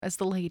as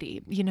the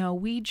lady,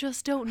 we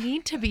just don't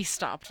need to be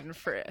stopped and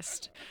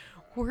frisked.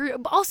 We're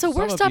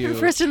stopped and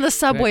frisked in the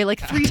subway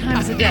like 3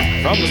 times a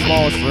day. From the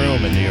smallest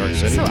room in New York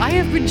City. So I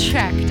have been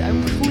checked.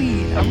 I'm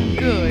clean. I'm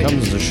good.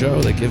 Comes the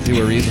show that gives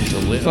you a reason to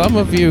live. Some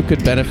of you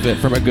could benefit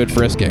from a good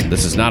frisking.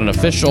 This is not an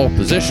official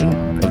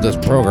position of this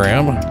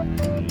program.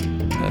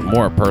 And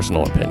more a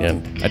personal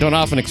opinion. I don't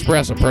often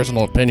express a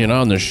personal opinion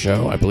on this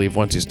show. I believe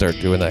once you start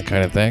doing that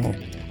kind of thing,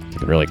 you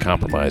can really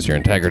compromise your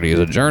integrity as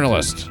a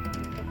journalist.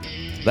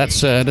 That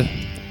said,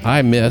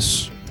 I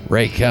miss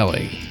Ray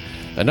Kelly.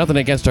 And nothing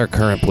against our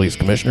current police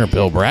commissioner,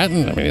 Bill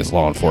Bratton. I mean, his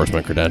law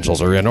enforcement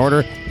credentials are in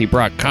order. He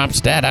brought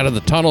CompStat out of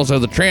the tunnels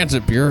of the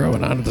Transit Bureau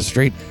and onto the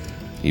street.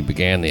 He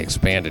began the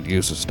expanded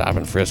use of stop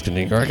and frisk in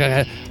New York,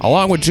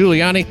 along with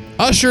Giuliani,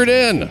 ushered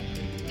in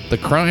the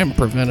crime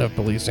preventive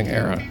policing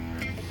era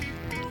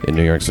in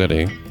New York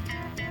City.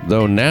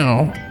 Though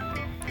now,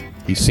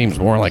 he seems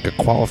more like a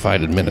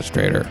qualified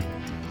administrator,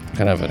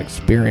 kind of an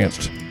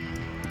experienced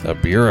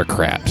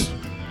bureaucrat.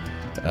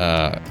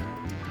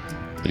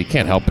 But he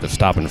can't help it if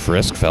stop and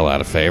frisk fell out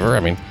of favor.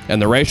 I mean,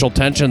 and the racial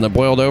tension that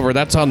boiled over,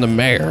 that's on the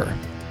mayor.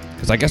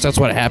 Because I guess that's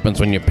what happens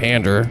when you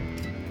pander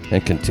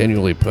and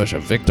continually push a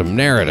victim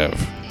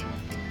narrative.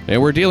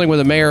 And we're dealing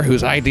with a mayor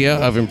whose idea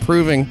of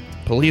improving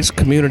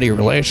police-community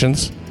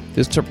relations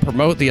is to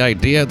promote the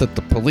idea that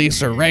the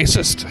police are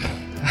racist.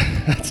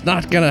 That's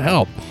not going to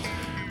help.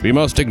 We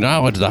must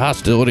acknowledge the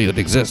hostility that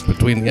exists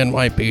between the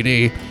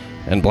NYPD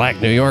and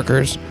black New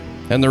Yorkers.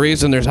 And the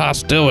reason there's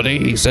hostility,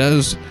 he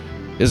says,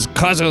 is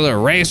because of the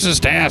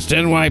racist-ass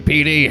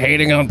NYPD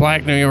hating on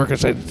black New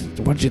Yorkers.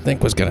 What did you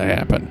think was going to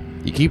happen?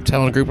 You keep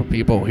telling a group of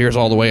people, here's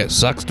all the way it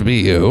sucks to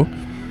be you,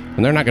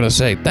 and they're not going to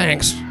say,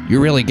 thanks,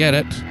 you really get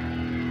it.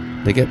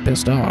 They get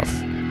pissed off.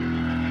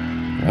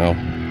 Well,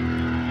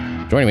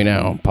 joining me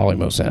now, Polly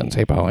Mosendz.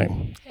 Hey,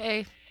 Polly.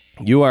 Hey.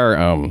 You are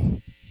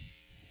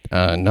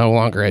no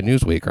longer at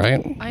Newsweek,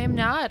 right? I am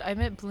not. I'm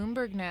at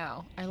Bloomberg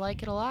now. I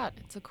like it a lot.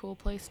 It's a cool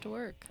place to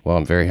work. Well,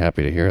 I'm very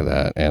happy to hear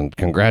that, and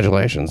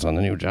congratulations on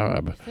the new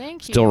job.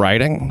 Thank you. Still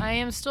writing? I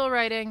am still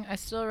writing. I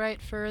still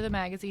write for the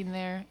magazine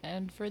there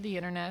and for the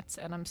internet,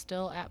 and I'm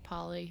still at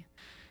Polly.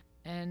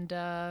 And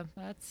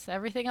that's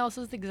everything else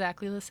is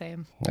exactly the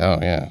same. Oh,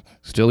 yeah.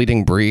 Still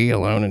eating brie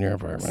alone in your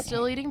apartment?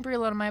 Still eating brie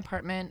alone in my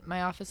apartment.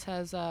 My office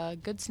has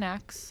good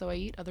snacks, so I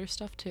eat other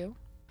stuff too.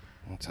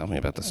 Tell me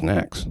about the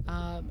snacks.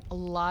 A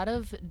lot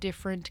of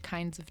different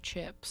kinds of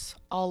chips.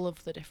 All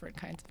of the different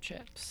kinds of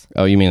chips.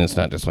 Oh, you mean it's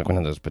not just like one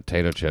of those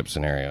potato chip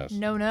scenarios?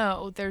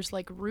 No. There's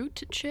like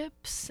root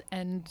chips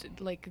and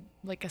like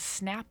a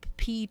snap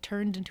pea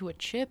turned into a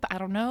chip. I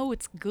don't know.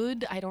 It's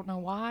good. I don't know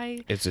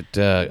why. Is it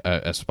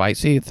a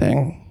spicy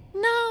thing?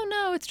 No.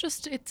 I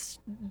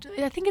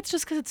think it's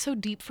just because it's so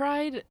deep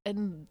fried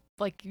and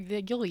like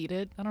you'll eat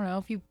it. I don't know.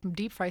 If you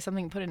deep fry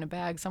something and put it in a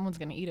bag, someone's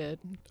gonna eat it.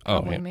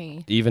 Probably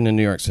me. Even in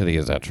New York City,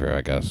 is that true?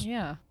 I guess.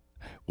 Yeah.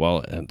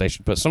 Well, they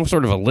should put some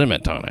sort of a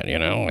limit on it.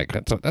 Like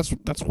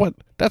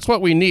that's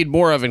what we need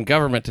more of in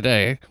government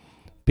today.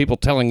 People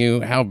telling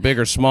you how big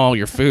or small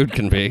your food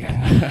can be.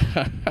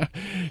 I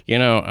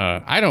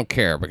don't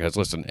care because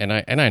listen,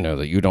 and I know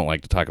that you don't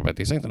like to talk about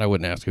these things, and I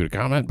wouldn't ask you to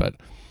comment, but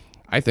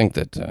I think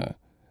that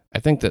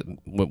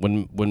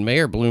when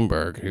Mayor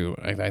Bloomberg, who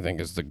I think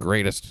is the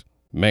greatest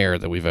mayor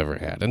that we've ever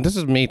had, and this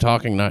is me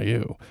talking, not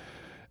you,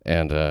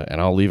 and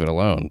I'll leave it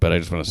alone, but I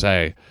just want to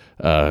say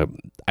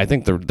I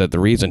think that the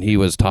reason he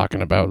was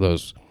talking about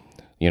those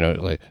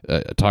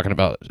talking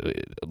about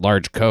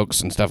large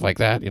Cokes and stuff like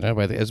that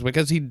is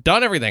because he'd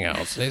done everything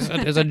else.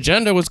 His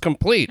agenda was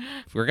complete.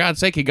 For God's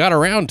sake, he got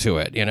around to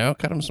it.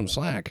 Cut him some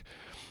slack.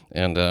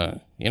 And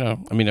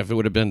if it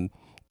would have been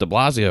de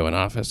Blasio in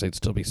office, they'd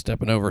still be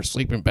stepping over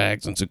sleeping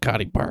bags in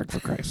Zuccotti Park, for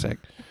Christ's sake.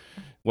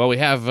 Well, we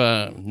have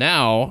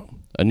now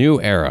a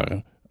new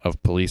era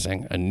of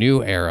policing, a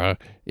new era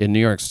in New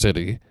York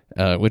City,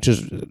 which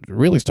is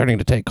really starting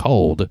to take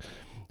hold.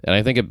 And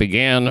I think it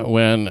began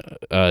when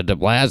de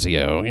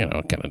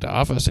Blasio, came into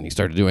office, and he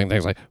started doing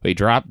things like he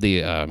dropped the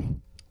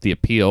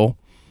appeal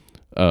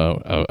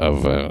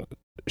of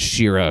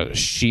Shira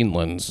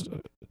Sheenland's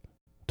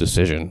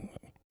decision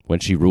when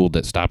she ruled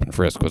that stop and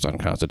frisk was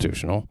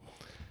unconstitutional.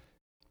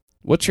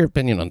 What's your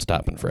opinion on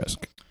stop and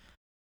frisk?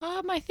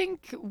 I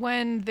think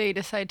when they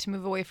decided to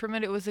move away from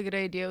it, it was a good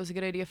idea. It was a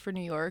good idea for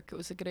New York. It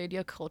was a good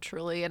idea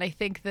culturally. And I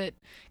think that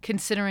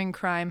considering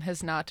crime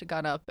has not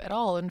gone up at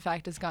all, in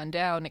fact, has gone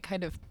down, it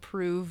kind of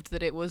proved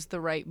that it was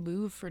the right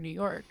move for New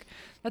York.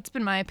 That's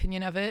been my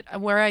opinion of it.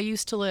 Where I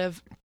used to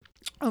live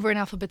over in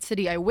Alphabet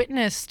City, I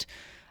witnessed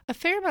a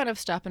fair amount of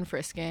stop and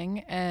frisking.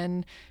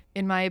 And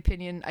in my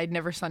opinion, I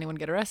never saw anyone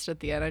get arrested at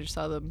the end. I just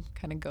saw them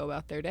kind of go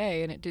about their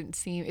day. And it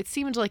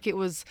seemed like it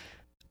was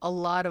a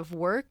lot of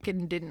work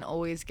and didn't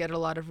always get a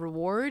lot of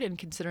reward. And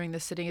considering the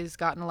city has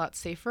gotten a lot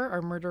safer,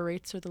 our murder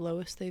rates are the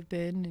lowest they've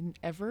been in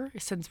ever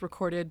since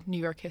recorded New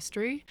York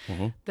history.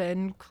 Mm-hmm.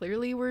 Then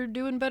clearly we're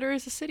doing better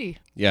as a city.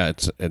 Yeah,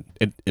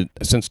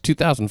 since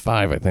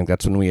 2005, I think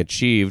that's when we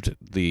achieved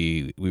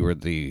we were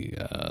of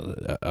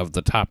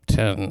the top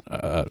 10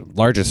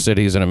 largest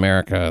cities in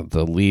America,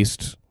 the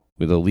least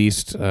with the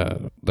least,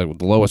 the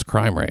lowest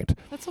crime rate.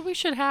 That's what we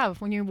should have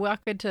when you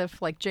walk into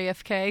like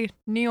JFK,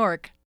 New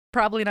York.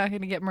 Probably not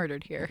going to get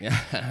murdered here.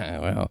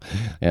 Well,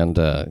 and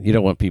you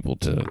don't want people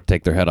to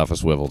take their head off a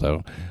swivel,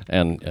 though.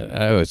 And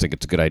I always think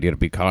it's a good idea to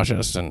be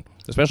cautious, and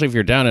especially if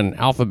you're down in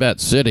Alphabet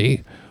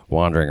City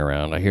wandering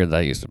around. I hear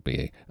that used to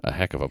be a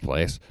heck of a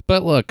place.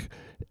 But look,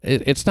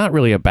 it's not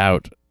really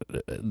about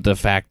the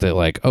fact that,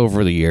 like,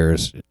 over the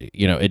years,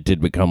 it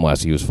did become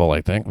less useful,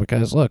 I think,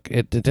 because, look,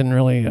 it didn't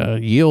really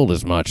yield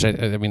as much.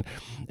 I mean,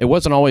 it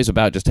wasn't always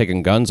about just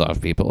taking guns off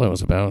people. It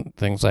was about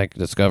things like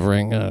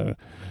discovering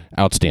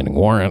outstanding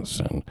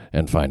warrants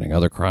and finding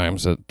other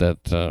crimes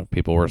that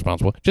people were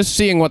responsible. Just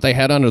seeing what they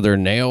had under their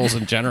nails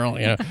in general,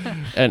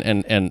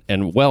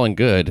 and well and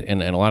good.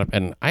 And a lot of,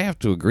 and I have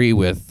to agree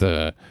with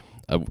a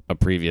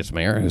previous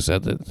mayor who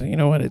said that,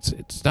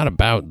 it's not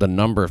about the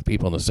number of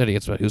people in the city.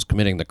 It's about who's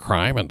committing the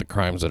crime and the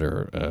crimes that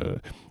are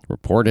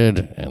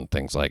reported and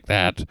things like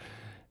that.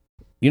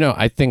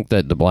 I think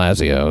that de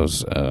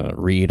Blasio's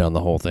read on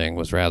the whole thing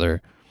was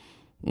rather,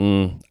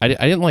 I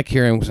didn't like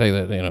hearing him say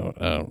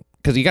that,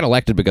 because he got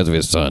elected because of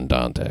his son,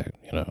 Dante,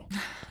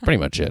 Pretty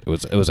much it.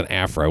 It was an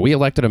afro. We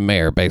elected a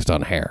mayor based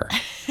on hair.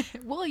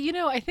 Well,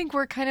 I think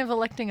we're kind of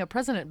electing a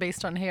president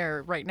based on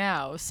hair right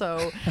now.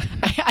 So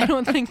I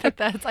don't think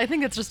I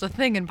think it's just a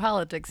thing in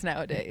politics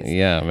nowadays.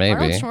 Yeah, maybe.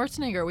 Arnold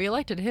Schwarzenegger, we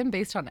elected him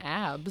based on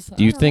abs.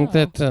 Do you think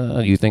that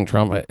you think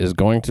Trump is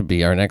going to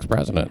be our next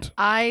president?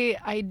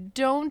 I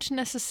don't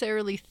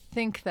necessarily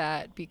think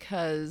that,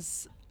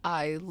 because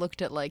I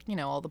looked at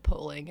all the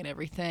polling and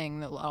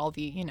everything, all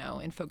the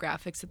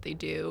infographics that they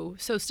do.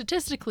 So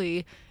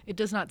statistically, it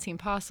does not seem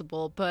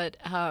possible. But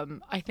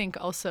I think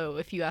also,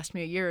 if you asked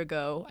me a year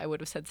ago, I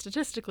would have said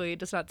statistically, it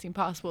does not seem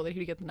possible that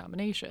he'd get the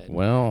nomination.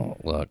 Well,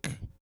 look,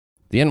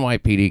 the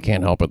NYPD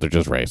can't help it; they're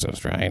just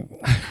racist, right?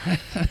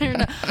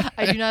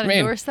 I do not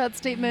endorse that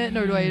statement,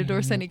 nor do I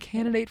endorse any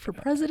candidate for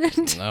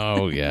president.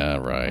 Oh yeah,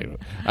 right.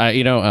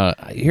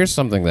 Here's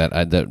something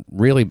that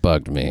really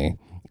bugged me.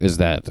 Is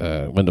that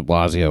when de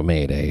Blasio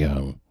made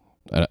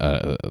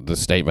the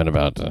statement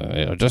about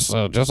just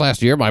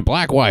last year, my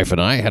black wife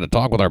and I had a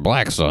talk with our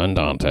black son,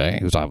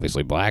 Dante, who's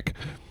obviously black.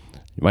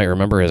 You might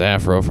remember his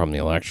afro from the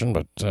election,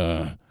 but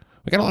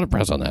we got a lot of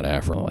press on that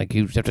afro. Like,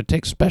 you have to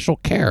take special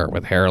care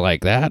with hair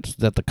like that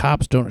the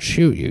cops don't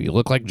shoot you. You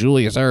look like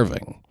Julius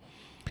Erving.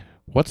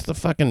 What's the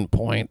fucking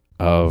point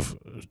of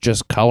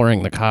just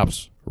coloring the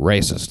cops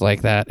racist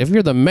like that? If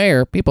you're the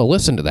mayor, people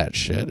listen to that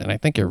shit, and I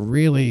think you're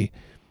really...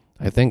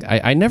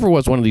 I never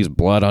was one of these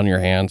blood on your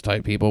hands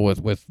type people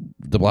with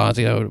de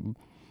Blasio,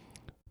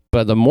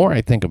 but the more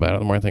I think about it,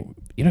 the more I think,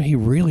 he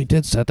really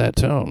did set that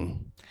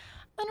tone.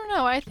 I don't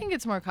know. I think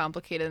it's more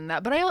complicated than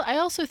that. But I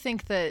also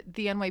think that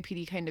the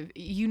NYPD kind of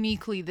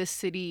uniquely, this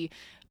city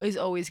is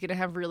always going to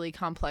have really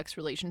complex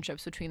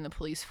relationships between the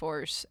police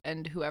force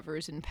and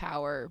whoever's in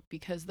power,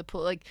 because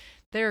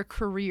they're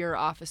career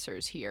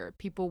officers here.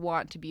 People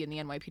want to be in the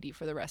NYPD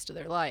for the rest of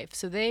their life.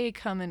 So they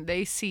come and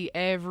they see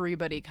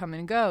everybody come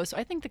and go. So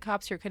I think the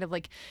cops here are kind of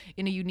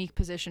in a unique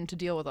position to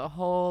deal with a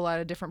whole lot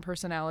of different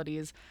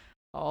personalities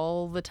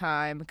all the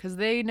time, because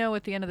they know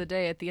at the end of the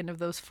day, at the end of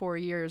those 4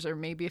 years, or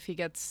maybe if he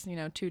gets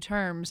 2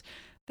 terms,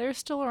 they're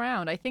still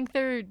around. I think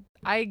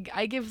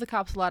I give the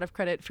cops a lot of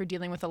credit for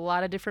dealing with a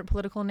lot of different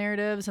political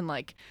narratives and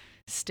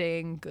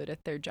staying good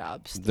at their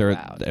jobs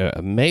throughout. They're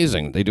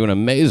amazing. They do an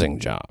amazing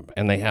job,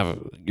 and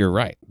you're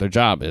right, their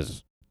job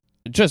is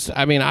just,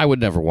 I would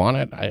never want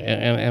it.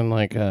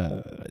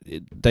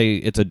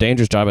 It's a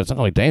dangerous job. It's not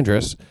only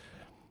dangerous,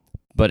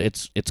 but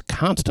it's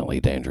constantly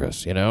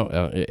dangerous,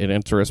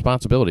 it's a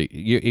responsibility.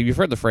 You've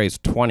heard the phrase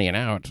 20 and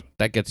out.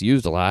 That gets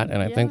used a lot,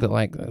 and I think that,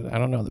 I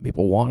don't know that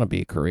people want to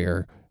be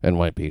career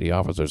NYPD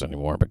officers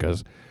anymore,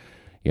 because,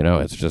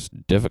 it's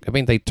just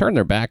difficult. They turn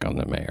their back on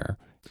the mayor.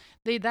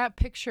 That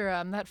picture,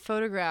 that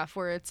photograph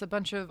where it's a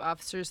bunch of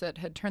officers that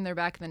had turned their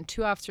back and then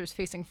 2 officers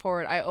facing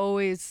forward.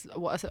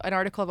 An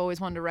article I've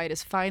always wanted to write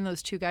is find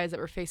those 2 guys that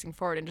were facing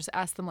forward and just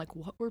ask them,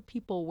 what were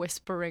people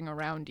whispering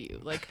around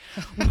you?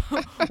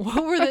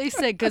 What were they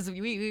saying? Because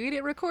we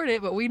didn't record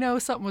it, but we know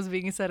something was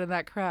being said in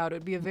that crowd. It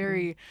would be a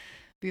very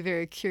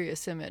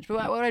curious image.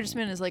 But what I just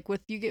meant is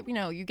with you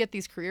get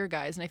these career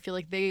guys, and I feel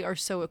like they are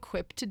so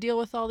equipped to deal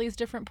with all these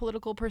different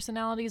political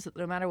personalities that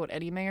no matter what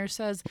any mayor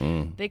says,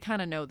 they kind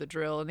of know the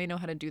drill and they know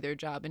how to do their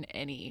job in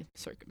any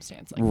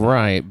circumstance like that.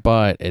 Right,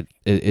 but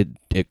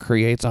it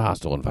creates a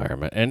hostile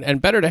environment,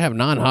 and better to have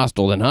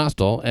non-hostile than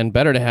hostile, and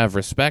better to have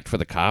respect for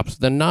the cops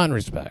than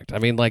non-respect. I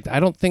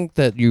don't think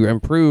that you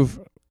improve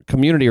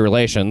community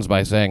relations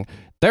by saying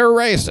they're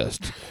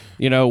racist.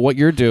 What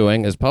you're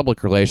doing is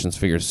public relations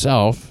for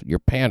yourself. You're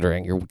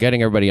pandering. You're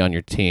getting everybody on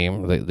your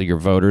team, your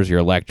voters, your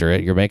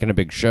electorate. You're making a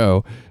big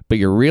show, but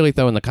you're really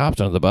throwing the cops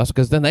under the bus,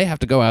 because then they have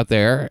to go out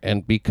there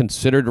and be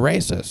considered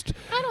racist.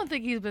 I don't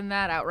think he's been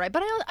that outright,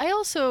 but I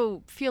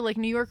also feel like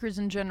New Yorkers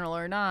in general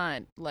are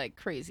not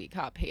crazy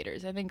cop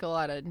haters. I think a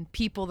lot of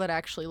people that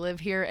actually live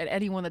here, and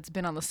anyone that's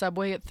been on the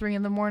subway at 3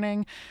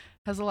 a.m,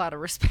 has a lot of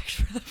respect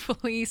for the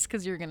police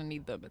because you're going to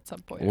need them at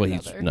some point Well, or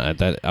he's another. not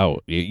that. Oh,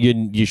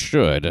 you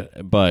should,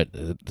 but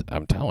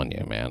I'm telling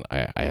you, man.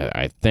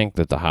 I think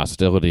that the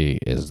hostility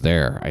is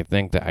there. I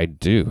think that I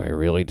do. I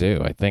really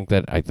do. I think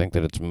that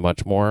it's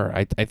much more.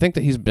 I think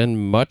that he's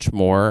been much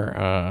more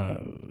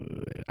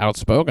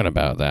outspoken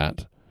about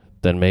that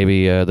than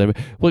maybe.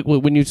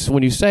 When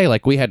you say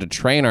like we had to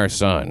train our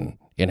son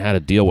in how to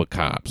deal with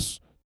cops,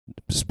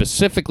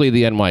 specifically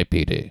the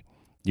NYPD,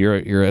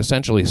 you're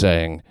essentially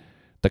saying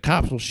the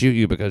cops will shoot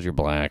you because you're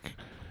black.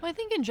 Well, I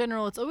think in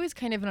general, it's always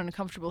kind of an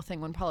uncomfortable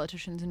thing when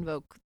politicians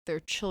invoke their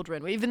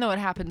children, even though it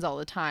happens all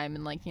the time.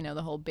 And like,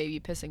 the whole baby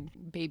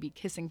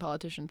kissing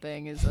politician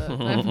thing is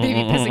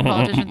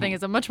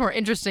a much more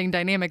interesting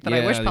dynamic that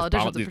I wish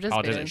politicians would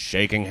participate in.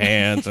 Shaking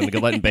hands and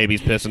letting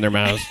babies piss in their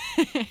mouths.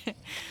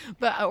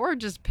 Or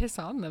just piss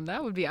on them.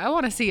 That would be. I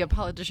want to see a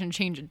politician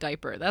change a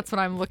diaper. That's what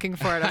I'm looking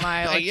for in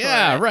my electorate.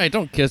 Yeah, right.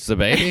 Don't kiss the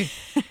baby.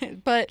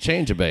 But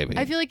change a baby.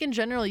 I feel like in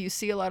general you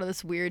see a lot of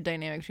this weird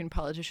dynamic between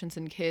politicians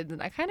and kids,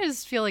 and I kind of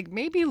just feel like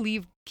maybe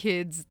leave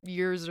kids,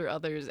 yours or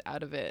others,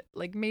 out of it.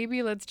 Like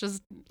maybe let's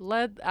just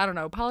I don't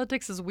know,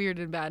 politics is weird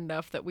and bad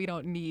enough that we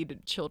don't need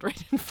children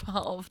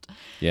involved.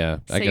 Yeah,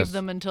 Save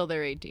them until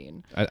they're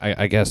 18.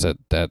 I guess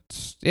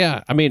that's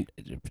yeah. I mean,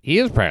 he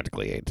is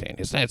practically 18.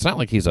 It's not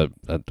like he's a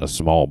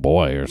small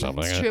boy or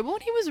something. That's true. But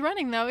when he was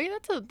running, though,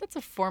 that's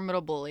a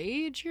formidable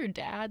age. Your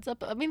dad's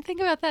up. I mean,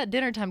 think about that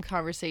dinner time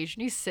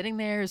conversation. He's sitting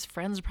there. His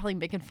friends are probably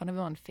making fun of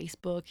him on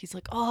Facebook. He's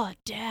like, "Oh,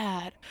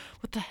 Dad,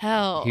 what the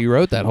hell?" He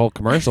wrote that whole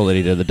commercial that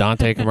he did, the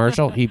Dante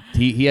commercial. He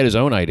had his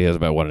own ideas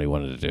about what he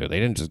wanted to do. They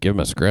didn't just give him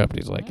a script.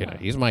 He's like,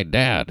 he's my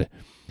dad.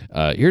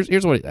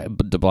 Here's what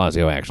de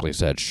Blasio actually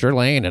said.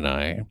 Shirlane and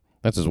I,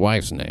 that's his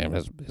wife's name,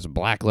 his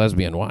black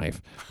lesbian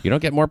wife. You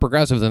don't get more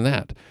progressive than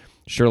that.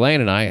 Shirlane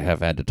and I have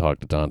had to talk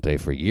to Dante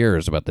for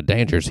years about the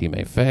dangers he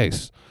may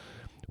face.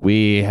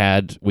 We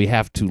have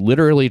to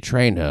literally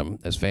train him,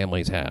 as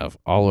families have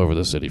all over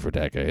the city for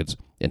decades,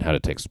 in how to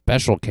take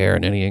special care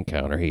in any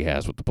encounter he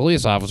has with the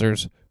police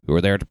officers who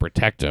are there to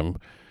protect him.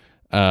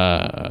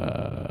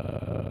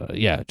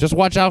 Just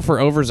watch out for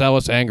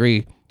overzealous,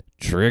 angry,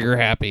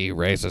 trigger-happy,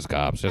 racist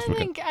cops.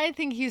 I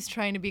think he's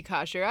trying to be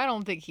kosher. I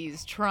don't think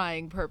he's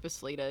trying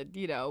purposely to,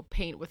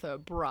 paint with a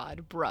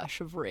broad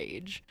brush of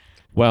rage.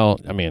 Well,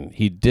 I mean,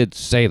 he did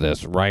say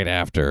this right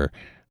after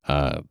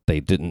they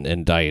didn't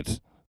indict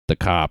the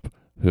cop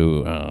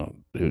who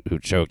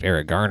choked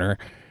Eric Garner.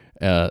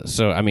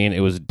 So, I mean,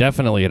 it was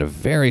definitely at a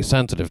very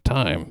sensitive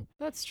time.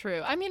 That's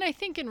true. I mean, I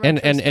think in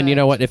retrospect... And you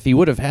know what? If he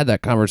would have had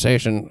that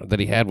conversation that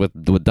he had with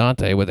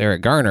Dante, with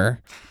Eric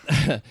Garner,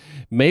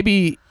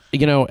 maybe...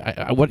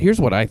 here's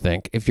what I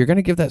think. If you're going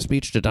to give that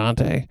speech to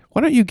Dante,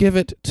 why don't you give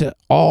it to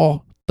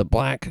all the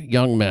black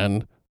young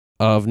men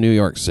of New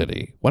York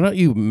City? Why don't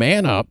you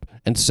man up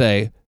and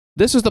say,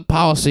 this is the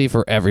policy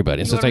for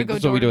everybody? So we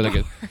do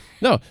it.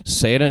 No,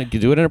 say it and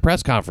do it in a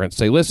press conference.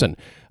 Say, listen,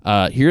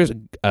 here's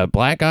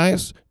black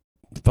guys,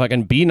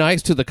 fucking be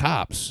nice to the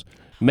cops.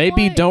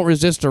 Maybe don't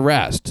resist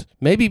arrest.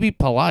 Maybe be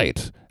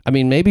polite. I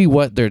mean, maybe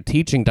what they're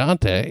teaching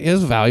Dante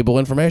is valuable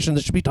information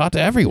that should be taught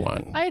to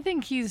everyone. I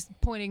think he's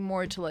pointing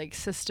more to like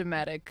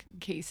systematic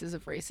cases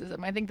of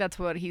racism. I think that's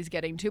what he's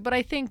getting to. But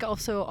I think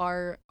also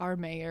our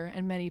mayor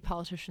and many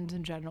politicians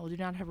in general do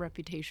not have a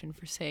reputation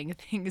for saying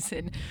things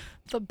in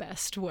the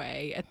best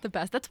way, at the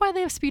best. That's why they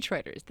have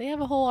speechwriters. They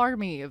have a whole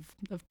army of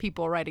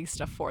people writing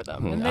stuff for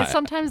them. And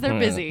sometimes they're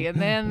busy,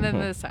 and then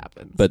this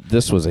happens. But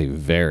this was a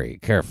very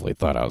carefully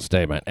thought out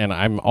statement. And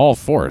I'm all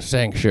for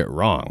saying shit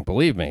wrong.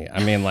 Believe me.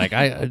 I mean, like,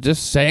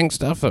 just saying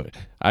stuff.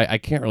 I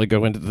can't really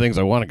go into the things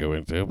I want to go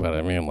into, but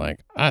I mean, like,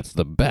 that's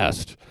the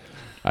best.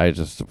 I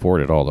just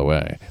support it all the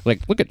way.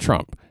 Like, look at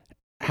Trump.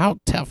 How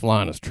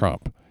Teflon is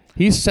Trump?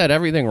 He said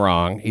everything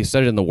wrong. He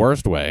said it in the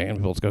worst way, and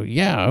people just go,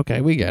 yeah,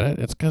 okay, we get it.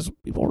 It's because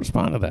people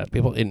respond to that.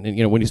 People,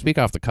 and when you speak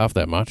off the cuff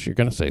that much, you're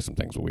going to say some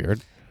things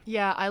weird.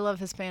 Yeah, I love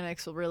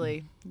Hispanics will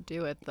really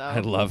do it, though. I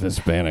love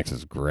Hispanics.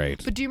 It's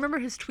great. But do you remember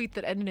his tweet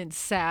that ended in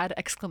sad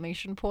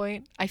exclamation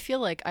point? I feel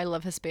like I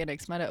love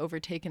Hispanics might have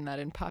overtaken that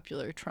in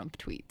popular Trump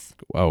tweets.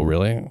 Oh,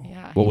 really?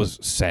 Yeah. What was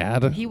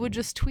sad? He would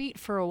just tweet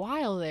for a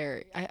while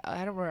there.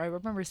 I don't remember. I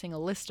remember seeing a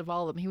list of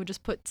all of them. He would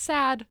just put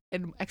sad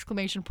and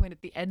exclamation point at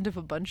the end of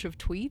a bunch of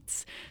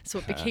tweets. So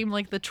it became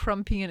like the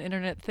Trumpian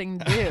internet thing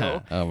to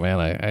do. Oh,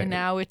 man. And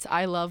now it's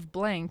I love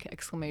blank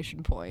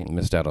exclamation point.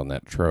 Missed out on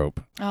that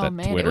trope. Oh, that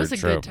man. Twitter It was a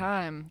trope. good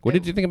time. What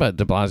did you think about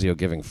de Blasio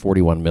giving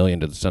 $41 million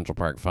to the Central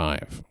Park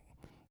Five?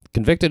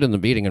 Convicted in the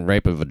beating and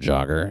rape of a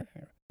jogger,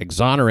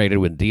 exonerated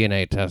when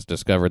DNA tests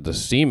discovered the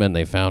semen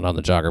they found on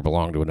the jogger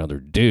belonged to another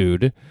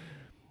dude,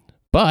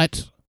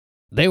 but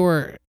they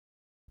were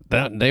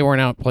they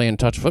weren't out playing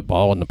touch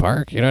football in the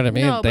park. You know what I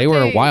mean? No, they but were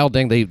they-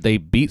 wilding. They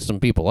beat some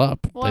people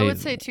up. Well, I would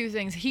say two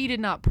things. He did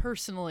not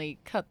personally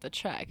cut the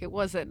check. It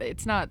wasn't.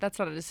 It's not. That's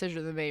not a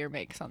decision the mayor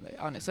makes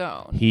on his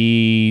own.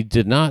 He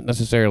did not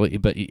necessarily,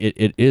 but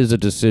it is a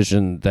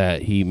decision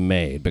that he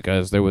made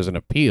because there was an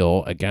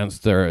appeal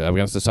against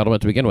the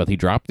settlement to begin with. He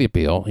dropped the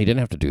appeal. He didn't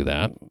have to do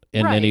that,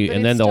 and right, then but and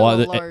it's then the still law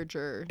a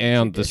larger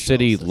and the judicial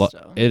city.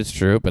 system. It's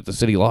true, but the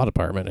city law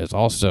department is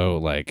also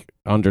like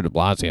under De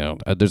Blasio.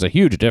 There's a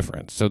huge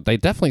difference. So they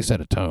definitely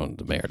set a tone.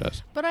 The mayor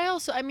does. But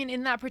I mean,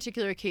 in that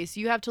particular case,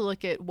 you have to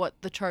look at what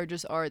the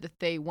charges are that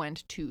they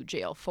went to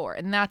jail for,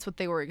 and that's what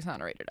they were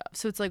exonerated of.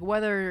 So it's like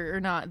whether or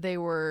not they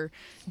were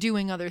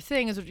doing other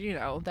things,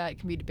 that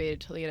can be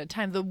debated till the end of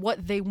time.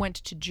 What they went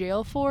to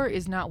jail for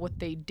is not what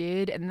they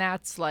did, and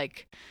that's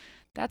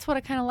what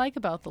I kind of like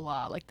about the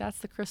law. Like, that's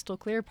the crystal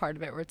clear part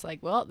of it, where it's like,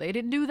 well, they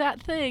didn't do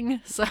that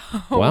thing. So,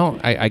 well,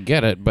 I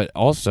get it, but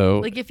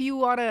also, like,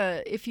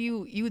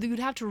 you'd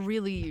have to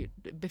really,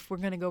 if we're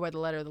going to go by the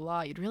letter of the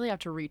law, you'd really have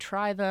to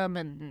retry them,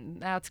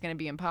 and that's going to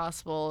be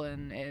impossible.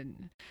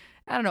 And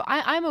I don't know.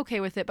 I'm okay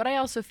with it, but I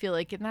also feel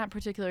like in that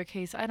particular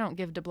case, I don't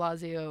give de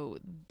Blasio,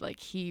 like,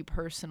 he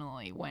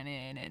personally went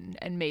in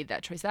and made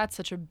that choice. That's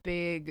such a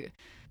big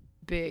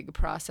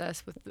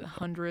process with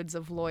hundreds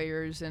of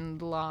lawyers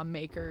and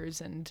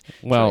lawmakers and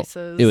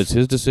choices. It was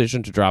his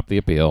decision to drop the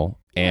appeal,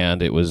 and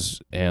the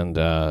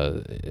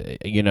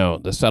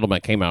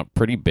settlement came out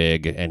pretty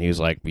big, and he was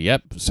like,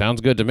 "Yep, sounds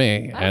good to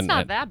me." That's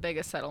not that big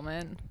a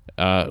settlement.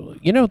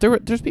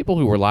 There's people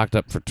who were locked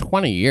up for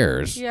 20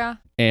 years. Yeah.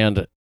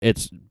 And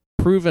it's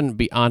proven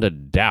beyond a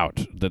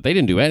doubt that they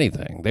didn't do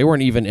anything. They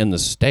weren't even in the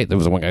state. There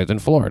was one guy who's in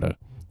Florida.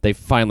 They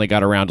finally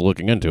got around to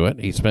looking into it.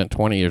 He spent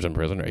 20 years in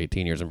prison or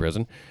 18 years in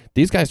prison.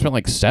 These guys spent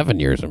like 7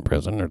 years in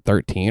prison or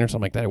 13 or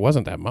something like that. It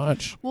wasn't that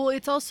much. Well,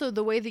 it's also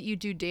the way that you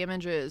do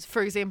damages.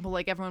 For example,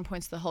 like everyone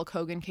points to the Hulk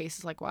Hogan case.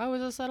 It's like, why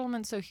was the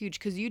settlement so huge?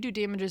 Because you do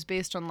damages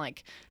based on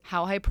like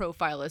how high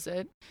profile is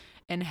it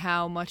and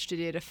how much did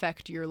it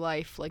affect your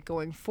life like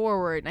going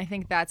forward. And I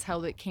think that's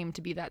how it came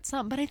to be that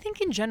sum. But I think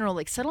in general,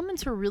 like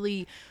settlements are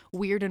really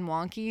weird and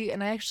wonky.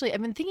 And I've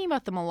been thinking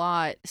about them a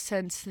lot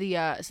since the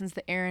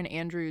Aaron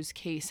Andrews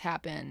case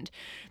happened,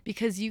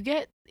 because you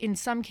get in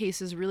some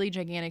cases really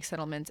gigantic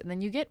settlements, and then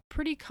you get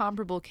pretty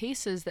comparable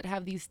cases that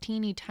have these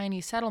teeny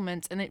tiny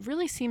settlements. And it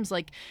really seems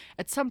like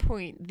at some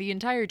point the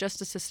entire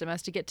justice system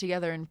has to get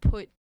together and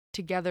put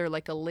together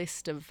like a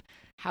list of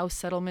how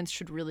settlements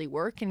should really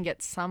work and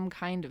get some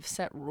kind of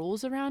set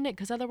rules around it,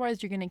 because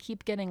otherwise you're going to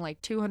keep getting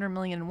like 200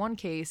 million in one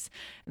case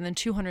and then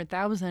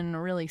 200,000 in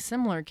a really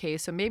similar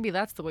case. So maybe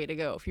that's the way to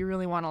go if you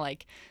really want to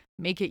like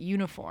make it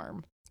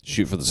uniform.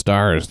 Shoot for the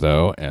stars,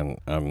 though, and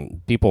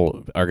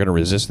people are going to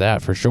resist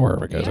that for sure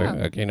because,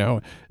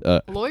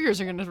 lawyers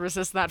are going to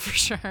resist that for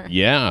sure.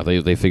 Yeah,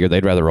 they figured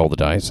they'd rather roll the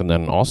dice. And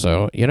then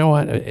also, you know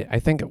what? I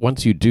think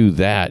once you do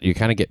that, you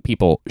kind of get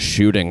people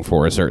shooting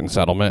for a certain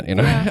settlement.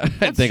 Yeah,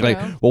 I think true. like,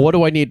 well, what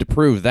do I need to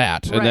prove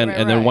that? And Right,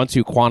 then right. once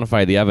you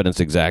quantify the evidence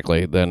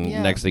exactly, then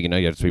Yeah. next thing you know,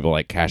 you have people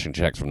like cashing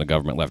checks from the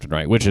government left and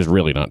right, which is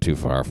really not too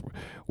far from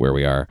where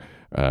we are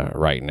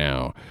right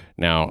now.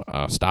 Now,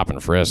 stop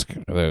and frisk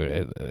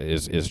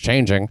is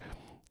changing.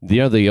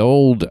 The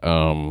old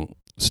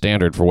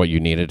standard for what you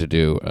needed to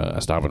do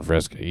a stop and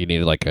frisk, you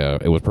needed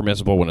it was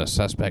permissible when a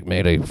suspect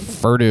made a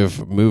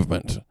furtive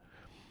movement.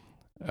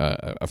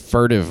 I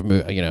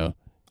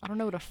don't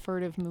know what a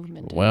furtive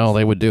movement is. Well,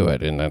 they would do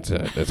it, and that's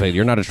it. They say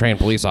you're not a trained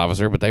police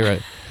officer, but they were.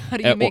 How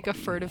do you make a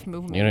furtive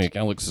movement? You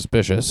kind of look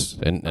suspicious,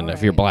 and if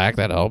All you're right. black,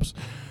 that helps.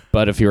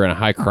 But if you're in a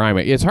high crime,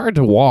 it's hard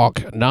to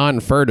walk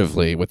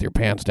non-furtively with your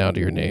pants down to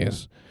your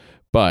knees.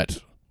 But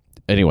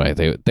anyway,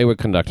 they would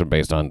conduct them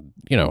based on,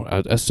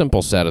 a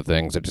simple set of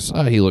things that just,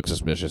 he looks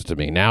suspicious to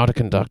me. Now to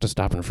conduct a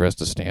stop and frisk,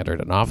 the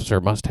standard, an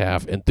officer must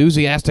have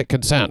enthusiastic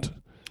consent.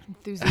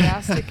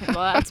 Enthusiastic.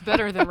 Well, that's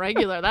better than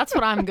regular. That's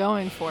what I'm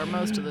going for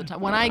most of the time.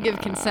 When I give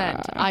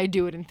consent, I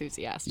do it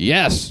enthusiastic.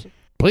 Yes,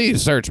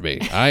 please search me.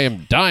 I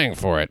am dying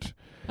for it.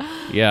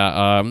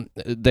 Yeah,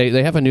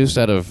 they have a new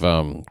set of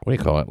what do you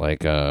call it?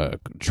 Like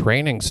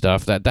training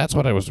stuff. That's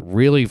what I was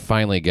really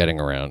finally getting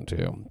around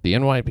to. The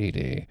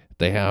NYPD.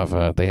 They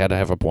had to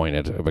have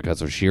appointed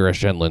because of Shira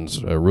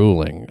Scheindlin's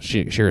ruling.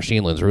 Shira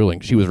Scheindlin's ruling.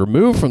 She was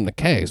removed from the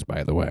case,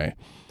 by the way.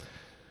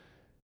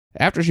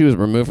 After she was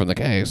removed from the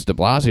case, de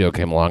Blasio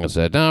came along and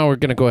said, no, we're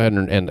going to go ahead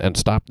and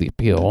stop the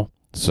appeal.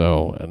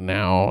 So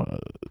now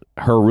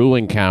her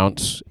ruling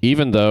counts,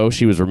 even though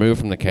she was removed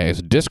from the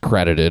case,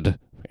 discredited,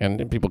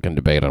 and people can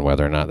debate on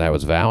whether or not that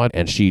was valid.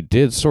 And she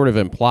did sort of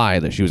imply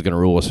that she was going to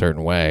rule a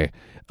certain way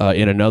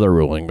in another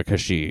ruling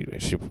because she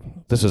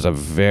this is a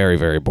very,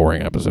 very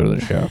boring episode of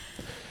the show.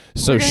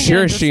 So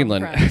Shira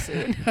Scheindlin.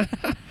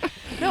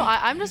 No,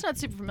 I'm just not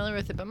super familiar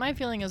with it, but my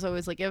feeling is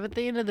always like if at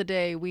the end of the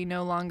day we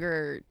no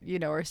longer,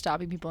 are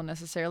stopping people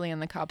necessarily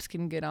and the cops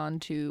can get on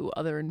to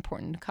other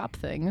important cop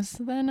things,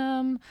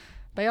 then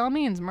by all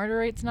means, murder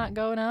rate's not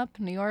going up.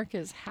 New York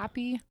is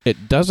happy.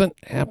 It doesn't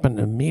happen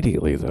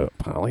immediately, though,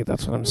 Polly.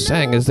 That's what I'm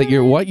saying. Is that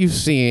what you've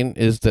seen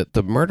is that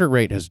the murder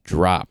rate has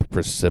dropped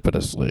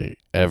precipitously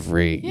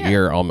every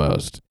year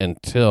almost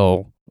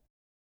until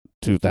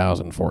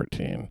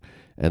 2014,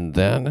 and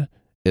then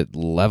it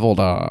leveled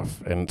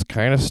off, and it's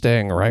kind of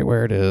staying right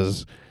where it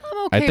is.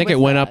 Okay, I think it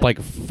went up like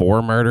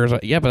 4 murders.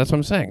 Yeah, but that's what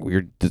I'm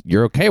saying.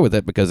 You're okay with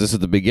it because this is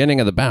the beginning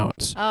of the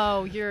bounce.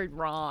 Oh, you're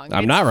wrong.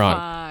 I'm not wrong.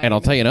 Fine. And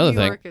I'll tell you another New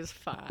thing. York is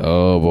fine.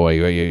 Oh boy,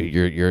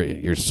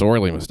 you're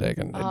sorely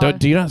mistaken.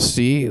 Do you not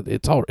see?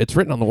 It's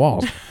written on the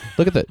walls.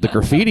 Look at the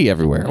graffiti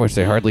everywhere, which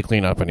they hardly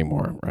clean up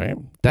anymore. Right?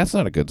 That's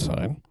not a good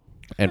sign.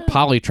 And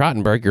Polly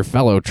Trottenberg, your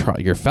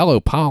fellow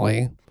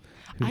Polly.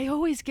 I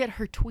always get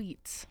her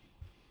tweets.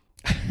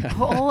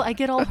 I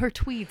get all her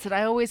tweets, and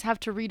I always have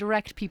to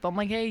redirect people. I'm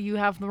like, hey, you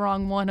have the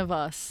wrong one of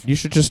us. You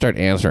should just start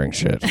answering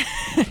shit.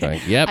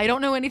 Like, yep. I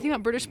don't know anything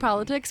about British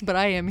politics, but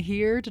I am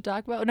here to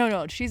talk about. No,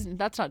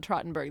 that's not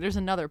Trottenberg. There's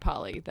another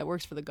Polly that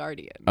works for the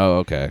Guardian. Oh,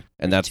 okay.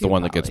 And that's the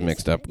one that gets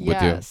mixed up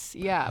with you. Yes,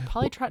 yeah,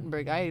 Polly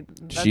Trottenberg.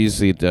 She's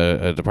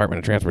the Department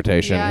of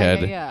Transportation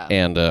head,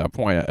 and De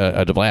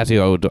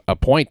Blasio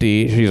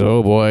appointee.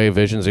 She's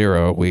Vision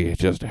Zero. We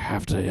just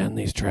have to end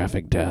these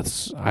traffic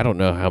deaths. I don't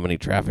know how many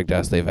traffic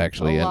deaths they've actually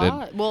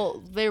ended.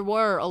 Well, there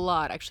were a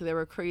lot, actually. There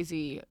were a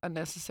crazy,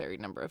 unnecessary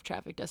number of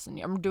traffic deaths.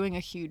 I'm doing a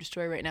huge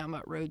story right now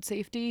about road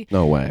safety.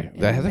 No way.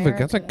 That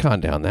hasn't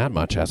calmed down that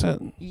much, has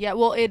it? Yeah,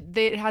 well,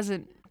 it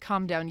hasn't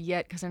calmed down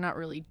yet because they're not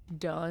really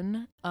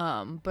done.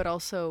 But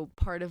also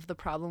part of the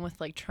problem with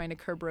like trying to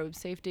curb road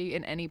safety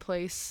in any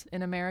place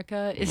in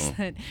America is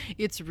that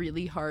it's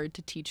really hard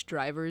to teach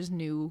drivers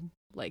new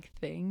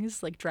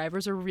things. Like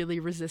drivers are really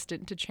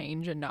resistant to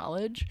change and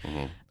knowledge,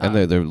 and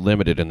they're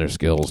limited in their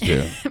skills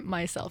too,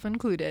 myself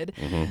included.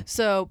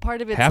 So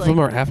part of it's half of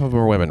them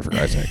are women, for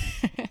Christ's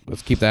sake.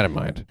 Let's keep that in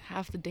mind.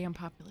 Half the damn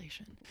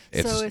population.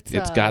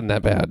 It's gotten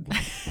that bad.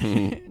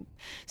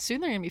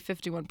 Soon they're gonna be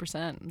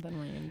 51%. Then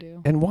what are you gonna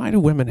do? And why do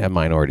women have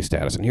minority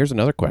status? And here's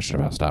another question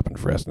about stop and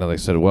frisk. Now they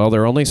said, well,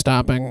 they're only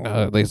stopping.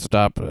 They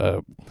stop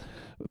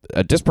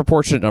a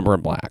disproportionate number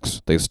of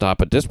blacks. They stop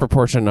a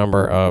disproportionate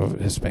number of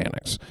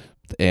Hispanics.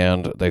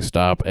 And they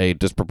stop a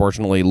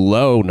disproportionately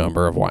low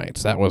number of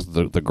whites. That was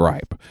the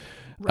gripe.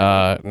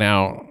 Right.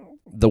 Now,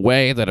 the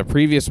way that a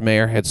previous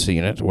mayor had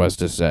seen it was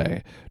to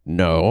say,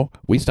 no,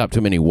 we stopped too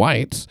many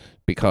whites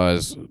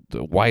because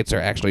the whites are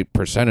actually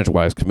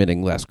percentage-wise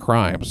committing less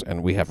crimes,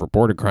 and we have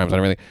reported crimes and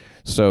everything.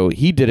 So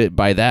he did it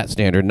by that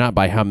standard, not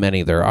by how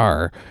many there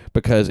are,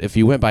 because if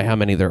you went by how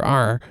many there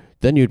are,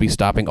 then you'd be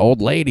stopping old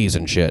ladies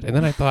and shit. And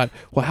then I thought,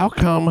 well, how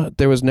come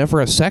there was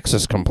never a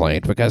sexist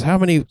complaint? Because how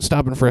many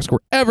stop and frisk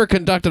were ever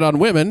conducted on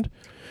women?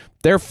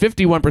 They're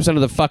 51%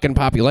 of the fucking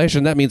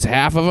population. That means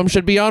half of them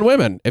should be on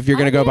women, if you're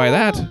going to go by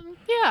that.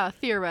 Yeah,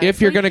 theoretically. If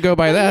you're going to go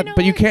by that.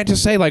 But you can't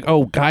just say,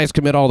 guys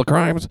commit all the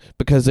crimes,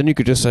 because then you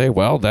could just say,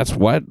 well, that's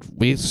what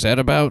we said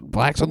about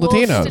blacks and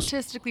Latinos.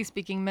 Statistically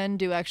speaking, men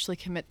do actually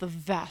commit the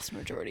vast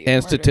majority of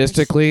murders. And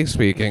statistically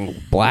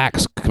speaking,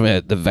 blacks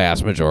commit the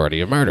vast majority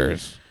of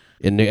murders.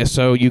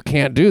 So you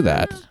can't do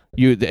that.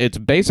 It's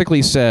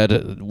basically said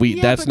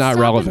that's not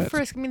relevant. Stop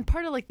and frisk.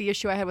 Part of the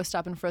issue I had with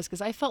stop and frisk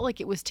is I felt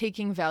like it was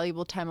taking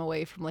valuable time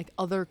away from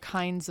other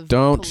kinds of.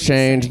 Don't policing.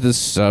 Change the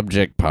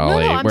subject,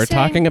 Polly. No, We're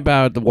talking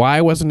about why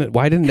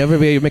didn't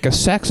everybody make a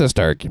sexist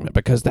argument?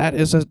 Because that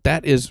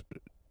is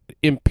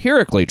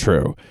empirically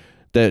true.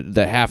 That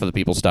half of the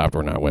people stopped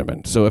were not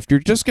women. So if you're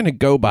just going to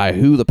go by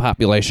who the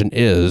population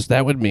is,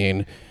 that would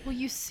mean. Well,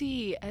 you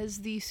see,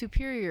 as the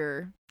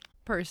superior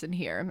person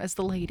here, as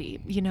the lady,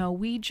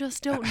 we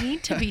just don't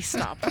need to be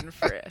stopped and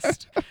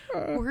frisked.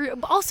 We're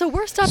stopped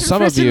and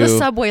frisked in the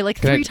subway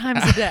 3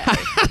 times a day.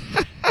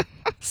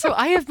 So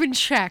I have been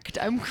checked.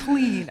 I'm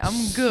clean.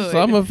 I'm good.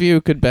 Some of you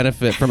could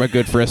benefit from a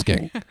good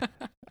frisking.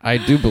 I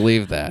do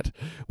believe that.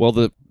 Well,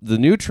 the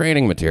new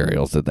training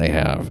materials that they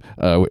have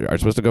are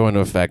supposed to go into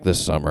effect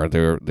this summer.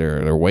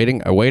 They're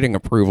awaiting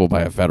approval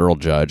by a federal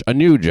judge, a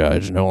new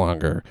judge, no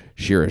longer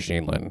Shira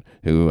Sheenlin,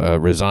 who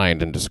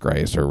resigned in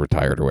disgrace or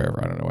retired or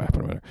whatever. I don't know what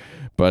happened with her.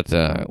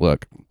 But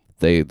look,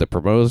 the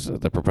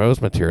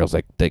proposed materials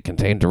they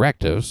contain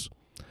directives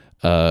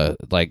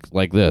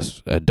like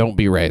this. Don't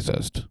be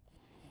racist.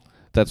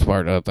 That's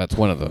one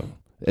of them.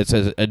 It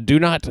says, do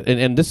not,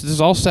 and this is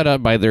all set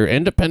up by their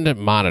independent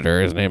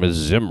monitor. His name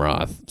is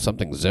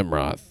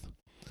Zimroth.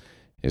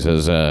 He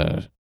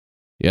says,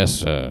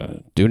 yes,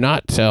 do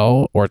not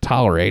tell or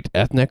tolerate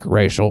ethnic,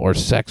 racial, or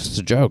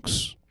sexist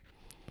jokes.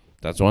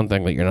 That's one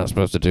thing that you're not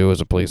supposed to do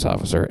as a police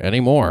officer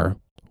anymore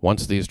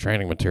once these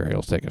training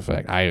materials take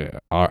effect.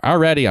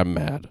 Already I'm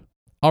mad.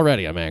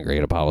 Already I'm angry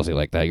at a policy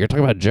like that. You're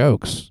talking about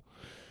jokes.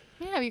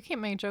 Yeah, you can't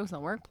make jokes in the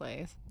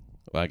workplace.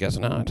 Well, I guess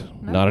not.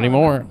 Not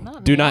anymore.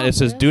 It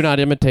says do not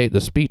imitate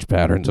the speech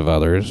patterns of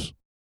others.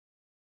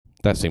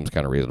 That seems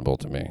kind of reasonable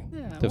to me.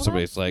 Yeah, if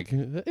somebody's like,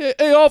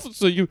 hey,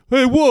 officer, hey,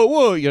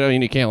 whoa,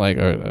 and you can't I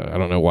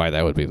don't know why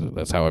that would be.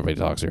 That's how everybody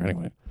talks here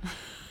anyway.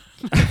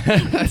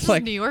 It's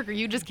like New Yorker.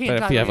 You just can't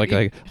talk. If you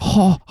have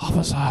oh,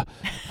 officer.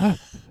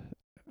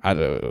 I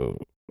don't know.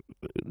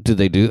 did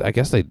they do? I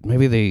guess they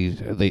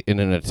in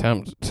an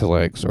attempt to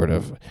like sort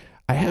of.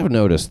 I have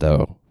noticed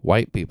though,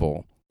 white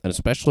people, and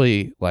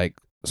especially like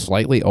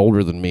slightly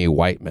older than me,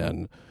 white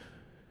men,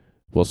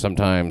 will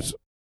sometimes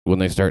when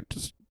they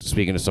start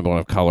speaking to someone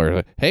of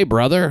color, hey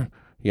brother,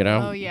 you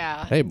know, Oh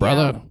yeah. hey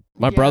brother, Yeah.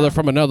 my brother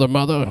from another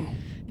mother.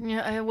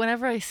 Yeah,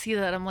 whenever I see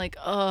that, I'm like,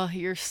 oh,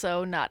 you're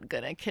so not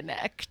gonna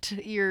connect.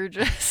 You're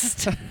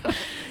just.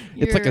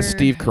 It's like a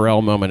Steve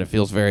Carell moment. It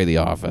feels very The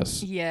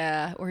Office.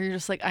 Yeah, or you're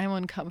just like, I'm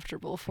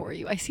uncomfortable for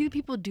you. I see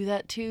people do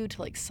that too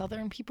to like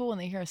Southern people when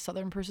they hear a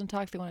Southern person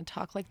talk, they want to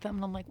talk like them,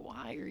 and I'm like,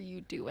 why are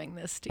you doing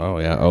this to? Oh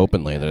yeah,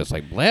 openly. That it's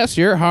like, bless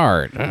your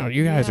heart. Oh,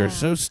 you guys are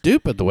so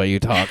stupid the way you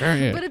talk,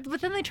 aren't you?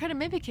 But then they try to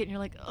mimic it, and you're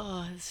like,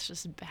 oh, it's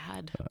just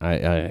bad. I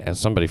as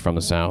somebody from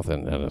the South,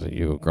 and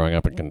you growing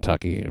up in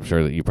Kentucky, I'm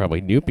sure that you probably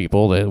knew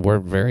people that were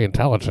very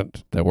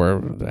intelligent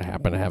that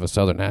happen to have a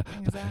Southern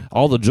accent. Exactly.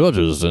 All the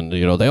judges, and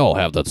they all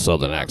have that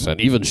Southern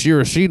accent. Even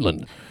Shira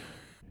Sheedlin.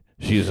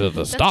 She's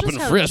the stop and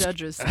frisk. That's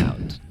just how judges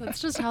sound. That's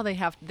just how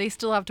they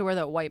still have to wear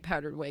that white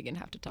powdered wig and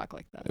have to talk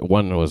like that.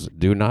 One was,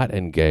 do not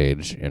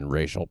engage in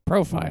racial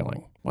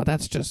profiling. Well,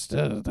 that's just,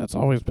 that's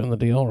always been the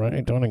deal,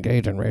 right? Don't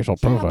engage in racial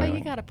profiling. Yeah, but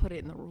you got to put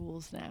it in the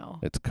rules now.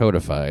 It's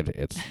codified.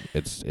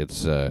 It's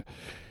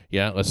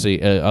yeah, let's see.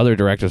 Other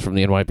directives from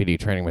the NYPD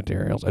training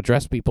materials.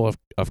 Address people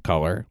of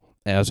color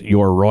as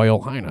Your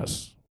Royal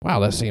Highness. Wow,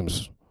 that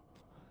seems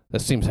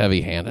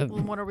heavy-handed.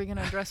 Well, what are we going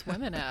to address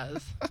women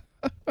as?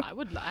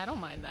 I don't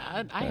mind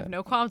that. I have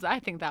no qualms. I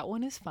think that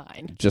one is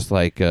fine. Just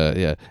like,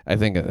 yeah, I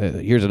think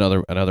here's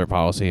another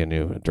policy, a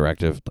new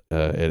directive,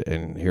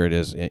 and here it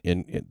is.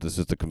 This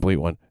is the complete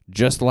one.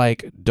 Just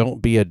like,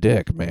 don't be a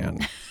dick, man.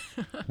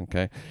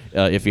 Okay,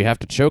 if you have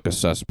to choke a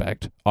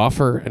suspect,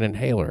 offer an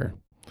inhaler.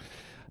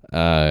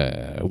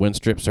 When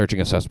strip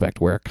searching a suspect,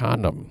 wear a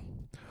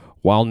condom.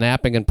 While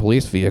napping in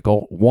police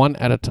vehicle, one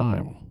at a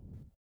time.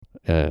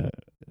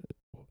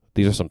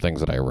 These are some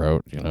things that I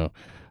wrote.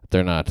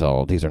 They're not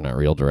all. These are not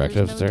real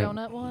directives. There's no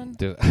donut one.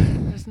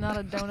 There's not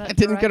a donut. I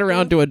didn't get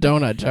around to a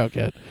donut joke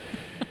yet.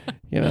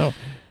 Yeah.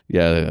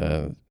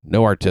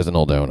 No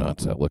artisanal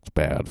donuts. That looks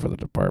bad for the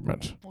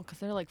department. Well, because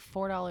they're like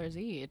 $4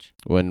 each.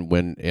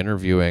 When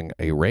interviewing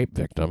a rape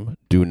victim,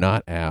 do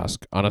not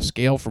ask on a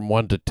scale from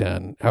 1 to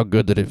 10 how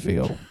good did it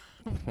feel.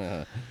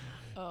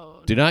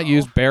 Do not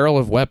use barrel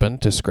of weapon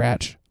to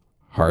scratch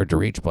hard to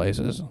reach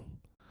places.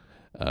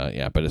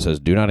 Yeah, but it says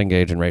do not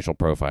engage in racial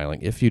profiling.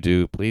 If you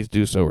do, please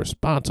do so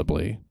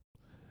responsibly.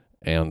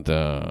 And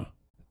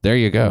there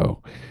you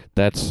go.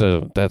 That's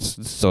so.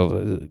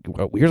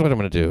 Here's what I'm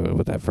going to do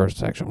with that first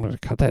section. I'm going to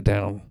cut that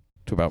down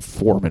to about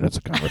 4 minutes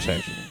of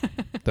conversation.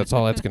 That's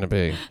all that's going to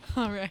be.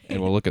 All right.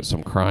 And we'll look at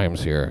some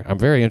crimes here. I'm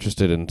very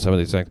interested in some of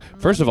these things.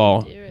 First of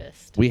all,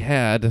 we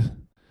had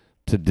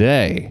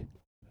today.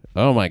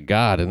 Oh my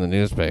God! In the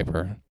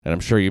newspaper, and I'm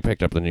sure you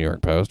picked up the New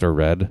York Post or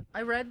read. I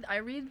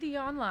read the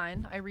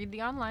online. I read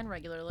the online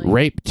regularly.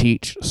 Rape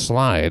teach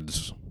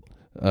slides.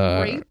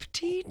 Rape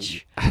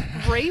teach?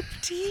 Rape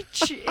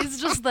teach is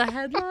just the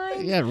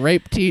headline? Yeah,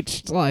 rape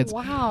teach slides.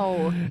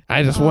 Wow.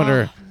 I just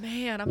wonder.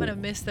 Man, I'm gonna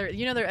miss their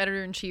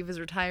editor-in-chief is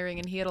retiring,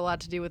 and he had a lot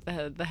to do with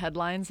the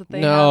headlines that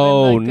they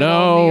No, have in, like,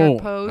 no. New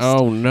York Post.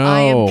 Oh, no. I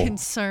am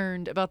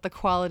concerned about the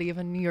quality of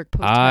a New York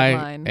Post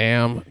headline. I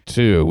am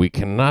too. We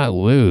cannot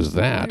lose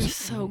that. They're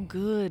so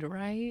good,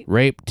 right?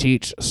 Rape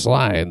teach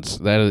slides.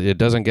 It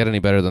doesn't get any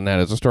better than that.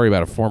 It's a story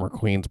about a former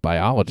Queens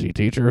biology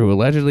teacher who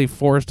allegedly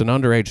forced an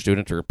underage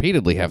student to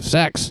repeatedly have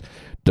sex,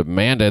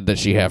 demanded that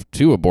she have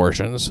 2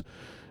 abortions.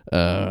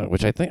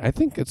 Which I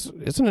think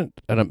isn't it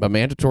a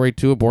mandatory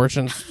 2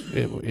 abortions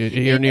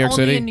here in New York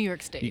City? Only in New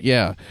York State.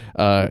 Yeah.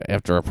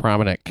 After a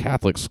prominent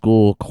Catholic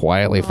school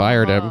quietly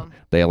fired him,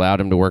 they allowed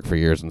him to work for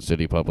years in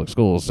city public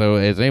schools. So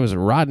his name is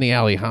Rodney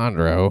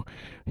Alejandro.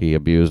 He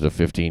abused a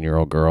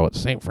 15-year-old girl at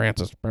St.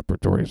 Francis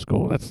Preparatory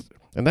School.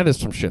 That is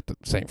some shit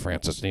that St.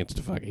 Francis needs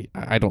to fuck.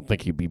 I don't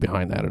think he'd be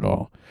behind that at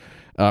all.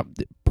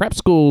 Prep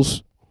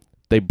schools,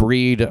 they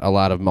breed a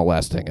lot of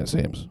molesting, it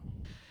seems.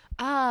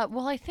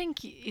 Well, I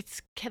think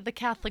it's the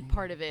Catholic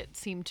part of it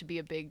seemed to be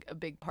a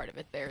big part of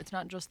it there. It's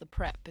not just the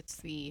prep; it's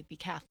the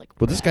Catholic.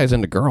 Well, this guy's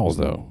into girls,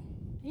 though.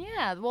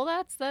 Yeah, well,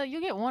 that's you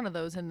get one of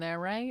those in there,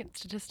 right?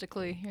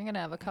 Statistically, you're gonna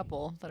have a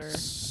couple that are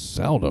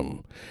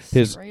seldom.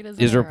 His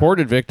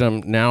reported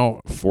victim,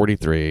 now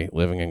 43,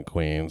 living in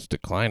Queens,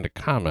 declined to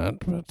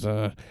comment,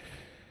 but.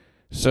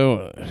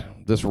 So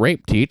this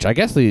rape teach, I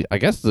guess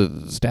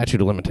the statute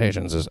of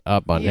limitations is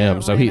up on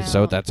him.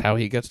 So that's how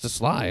he gets to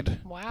slide.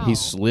 Wow. He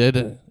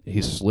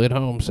slid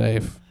home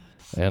safe,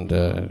 and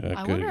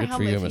good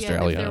for you, Mr.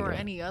 Alejandro. If there were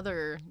any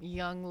other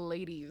young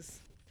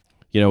ladies.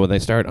 When they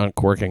start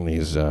uncorking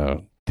these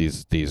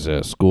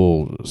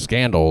school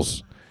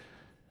scandals.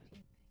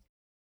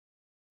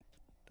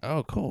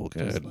 Oh, cool,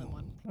 good.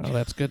 Oh,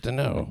 that's good to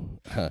know.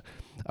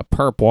 A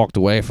perp walked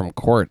away from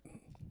court.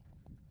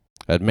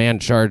 A man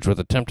charged with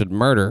attempted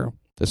murder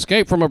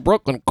escaped from a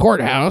Brooklyn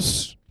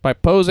courthouse by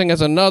posing as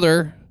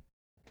another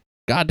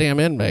goddamn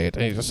inmate.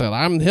 And he just said,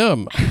 "I'm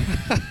him."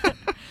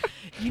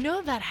 You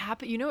know that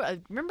happened. You know,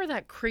 remember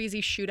that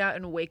crazy shootout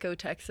in Waco,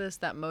 Texas?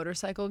 That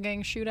motorcycle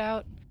gang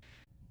shootout.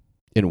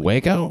 In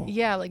Waco?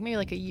 Yeah, like maybe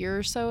like a year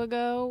or so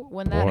ago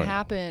when that Boy.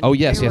 happened. Oh,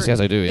 yes,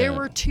 I do. There Yeah.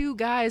 were 2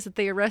 guys that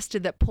they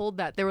arrested that pulled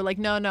that. They were like,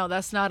 no,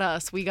 that's not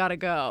us. We gotta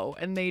go,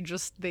 and they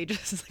just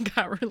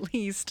got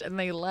released and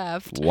they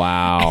left.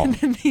 Wow. And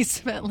then they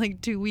spent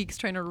like 2 weeks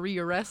trying to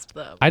rearrest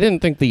them. I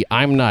didn't think the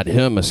 "I'm not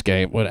him"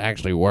 escape would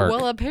actually work.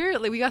 Well,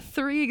 apparently we got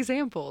 3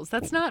 examples.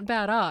 That's not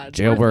bad odds.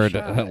 Jailbird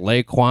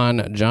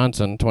Laquan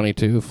Johnson,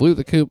 22, flew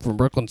the coop from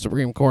Brooklyn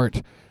Supreme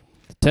Court.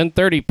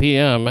 10:30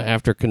 p.m.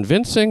 after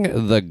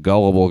convincing the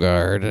gullible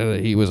guard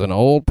he was an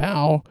old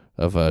pal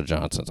of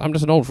Johnson's. I'm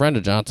just an old friend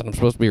of Johnson. I'm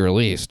supposed to be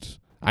released.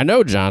 I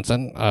know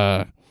Johnson,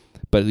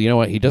 but you know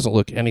what? He doesn't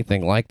look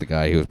anything like the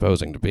guy he was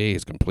posing to be.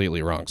 He's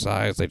completely wrong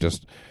size.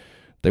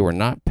 They were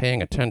not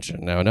paying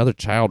attention. Now, another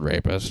child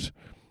rapist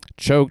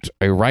choked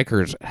a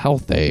Rikers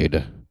health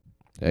aide.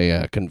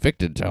 A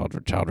convicted child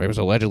rapist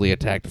allegedly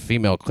attacked a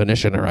female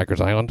clinician at Rikers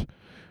Island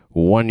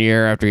 1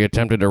 year after he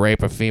attempted to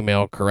rape a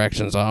female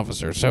corrections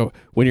officer. So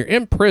when you're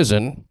in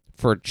prison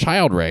for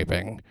child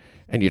raping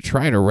and you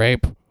try to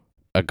rape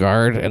a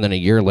guard and then a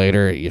year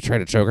later you try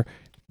to choke her,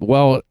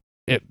 well,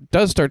 it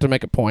does start to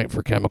make a point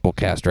for chemical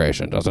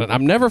castration, doesn't it?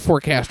 I'm never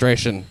for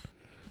castration,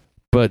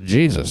 but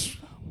Jesus.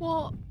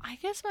 Well, I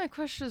guess my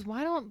question is,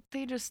 why don't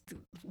they just...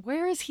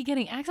 Where is he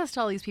getting access to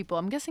all these people?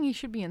 I'm guessing he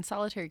should be in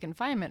solitary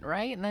confinement,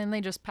 right? And then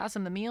they just pass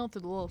him the meal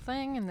through the little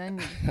thing, and then...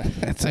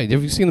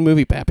 Have you seen the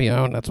movie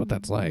Papillon? That's what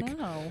that's like.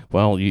 No.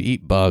 Well, you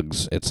eat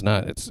bugs. It's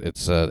not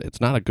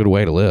a good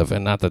way to live,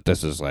 and not that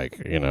this is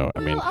like, not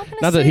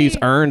that he's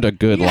earned a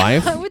good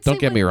life. Don't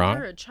get me wrong.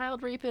 You're a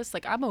child rapist.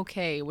 Like, I'm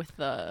okay with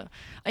the...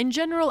 In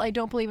general, I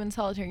don't believe in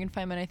solitary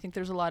confinement. I think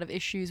there's a lot of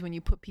issues when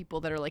you put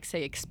people that are, like,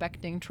 say,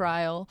 expecting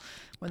trial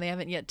when they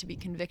haven't yet to be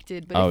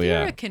convicted. But if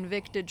you're a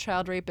convicted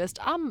child rapist,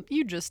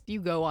 you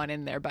go on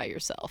in there by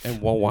yourself.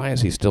 And well, why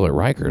is he still at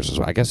Rikers?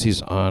 I guess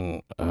he's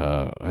on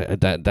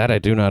that I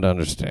do not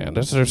understand.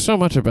 There's so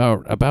much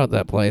about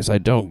that place I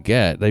don't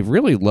get. They've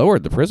really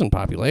lowered the prison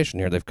population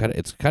here.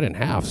 It's cut in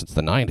half since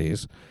the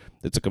 90s.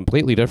 It's a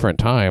completely different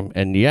time,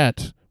 and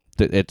yet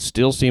it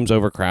still seems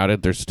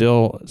overcrowded. There's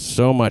still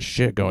so much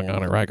shit going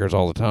on at Rikers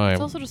all the time.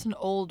 It's also just an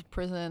old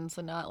prison,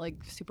 so not like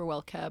super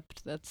well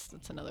kept. That's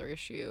another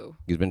issue.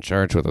 He's been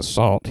charged with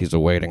assault. He's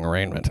awaiting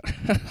arraignment.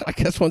 I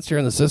guess once you're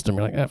in the system,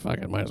 you're like, fuck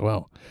it, might as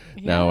well.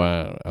 Yeah. Now,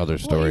 other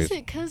stories. Well, is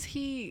it because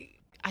he...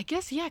 I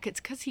guess, yeah,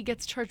 it's because he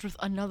gets charged with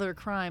another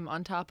crime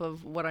on top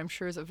of what I'm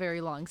sure is a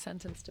very long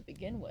sentence to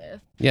begin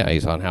with. Yeah,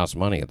 he's on house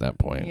money at that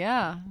point.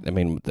 Yeah. I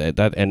mean,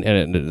 that and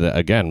it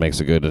again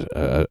makes a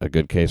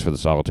good case for the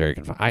solitary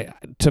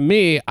confinement. To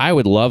me, I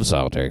would love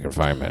solitary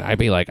confinement. I'd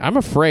be like, I'm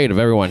afraid of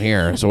everyone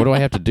here, so what do I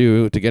have to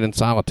do to get in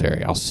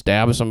solitary? I'll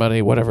stab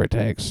somebody, whatever it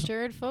takes.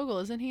 Jared Fogle,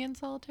 isn't he in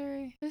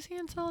solitary? Is he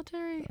in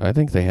solitary? I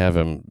think they have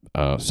him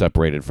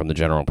separated from the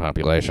general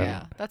population.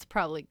 Yeah, that's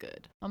probably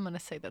good. I'm going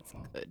to say that's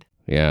good.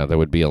 Yeah, there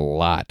would be a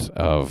lot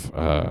of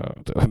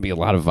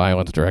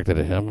violence directed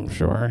at him, I'm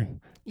sure.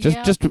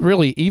 Just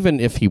really, even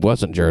if he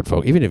wasn't Jared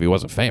Fogle, even if he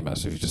wasn't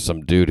famous, if he's just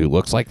some dude who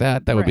looks like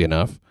that would be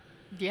enough.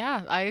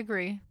 Yeah, I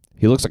agree.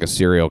 He looks like a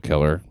serial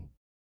killer,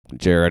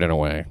 Jared, in a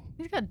way.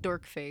 He's got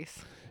dork face.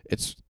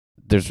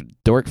 There's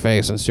dork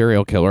face and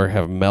serial killer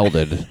have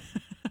melded.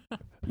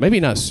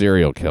 Maybe not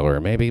serial killer,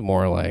 maybe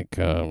more like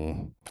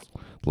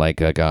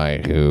a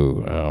guy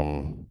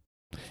who.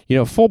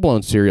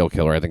 Full-blown serial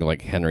killer, I think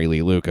like Henry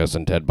Lee Lucas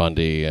and Ted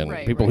Bundy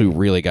and people who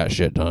really got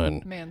shit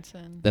done.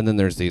 Manson. And then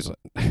there's these...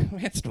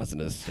 Manson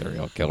wasn't a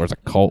serial killer. It's a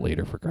cult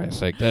leader, for Christ's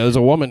sake. There's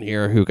a woman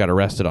here who got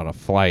arrested on a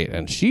flight,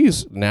 and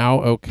she's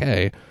now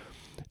okay.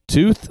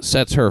 Tooth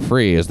sets her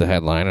free is the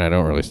headline, and I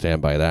don't really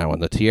stand by that one.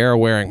 The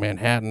tiara-wearing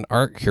Manhattan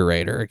art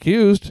curator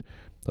accused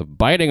of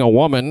biting a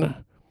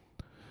woman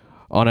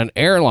on an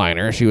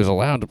airliner. She was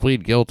allowed to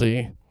plead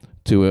guilty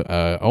to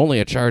only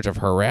a charge of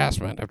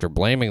harassment after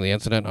blaming the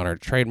incident on her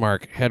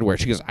trademark headwear.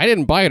 She goes, I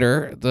didn't bite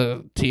her.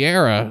 The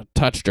tiara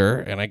touched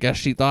her, and I guess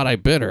she thought I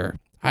bit her.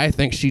 I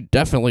think she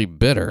definitely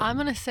bit her. I'm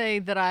going to say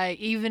that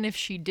even if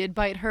she did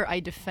bite her,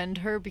 I defend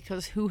her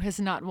because who has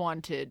not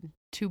wanted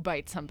to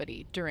bite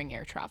somebody during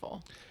air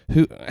travel?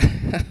 Who...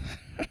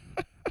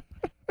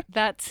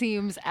 That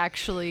seems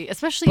actually,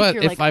 especially if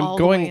you're like all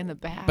the way in the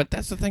back. But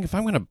that's the thing. If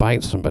I'm going to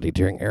bite somebody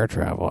during air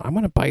travel, I'm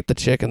going to bite the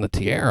chick in the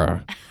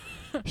tiara.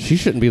 She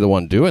shouldn't be the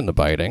one doing the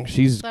biting.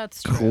 She's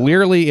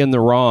clearly in the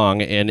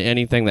wrong in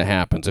anything that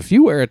happens. If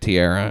you wear a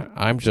tiara,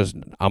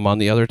 I'm on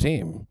the other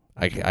team.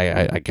 I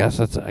guess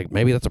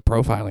maybe that's a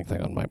profiling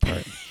thing on my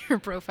part. You're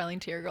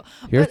profiling Tiara Girl.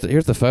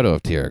 Here's the photo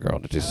of Tiara Girl.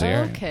 Did you see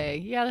her? Okay,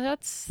 yeah,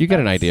 you get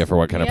an idea for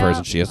what kind of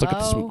person she is.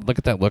 Look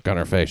at that look on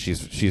her face.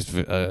 It's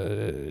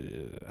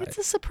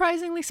a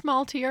surprisingly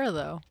small tiara,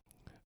 though.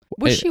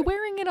 Was she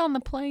wearing it on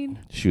the plane?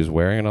 She was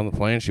wearing it on the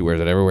plane. She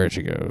wears it everywhere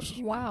she goes.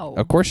 Wow.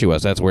 Of course she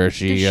was. That's where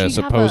she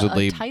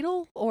supposedly have a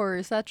title, or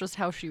is that just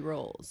how she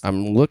rolls?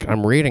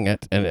 I'm reading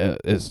it, and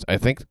I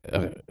think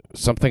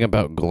something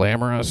about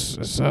glamorous.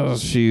 So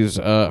she's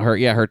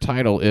her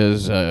title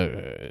is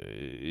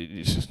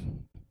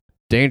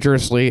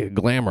dangerously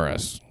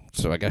glamorous.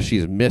 So I guess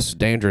she's Miss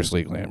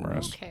Dangerously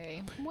Glamorous.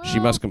 Okay. She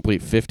Well, must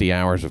complete 50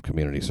 hours of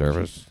community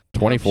service,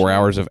 24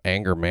 hours of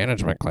anger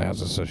management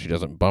classes so she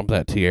doesn't bump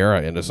that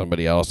tiara into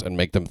somebody else and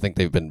make them think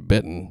they've been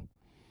bitten.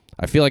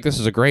 I feel like this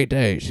is a great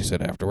day, she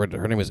said afterward.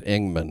 Her name is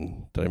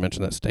Ingman. Did I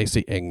mention that?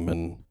 Stacy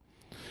Ingman.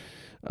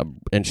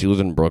 And she lives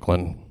in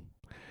Brooklyn,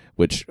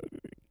 which,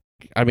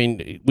 I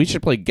mean, we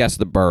should play Guess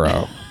the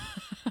Borough.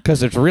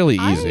 Because it's really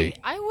easy.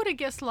 I would have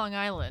guessed Long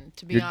Island,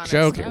 to be You're honest.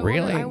 joking,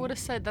 really? I would have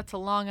said that's a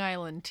Long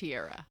Island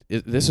tiara.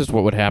 This is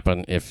what would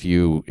happen if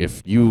you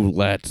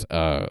let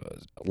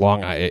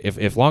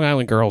if Long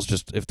Island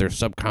girls if their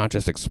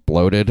subconscious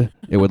exploded,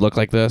 it would look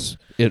like this.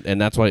 And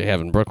that's what you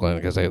have in Brooklyn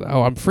because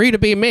I'm free to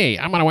be me.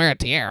 I'm gonna wear a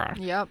tiara.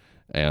 Yep.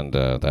 And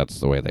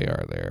that's the way they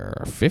are. There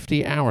are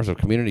 50 hours of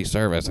community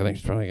service. I think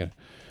she's probably gonna.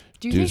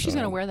 Do you think she's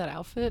going to wear that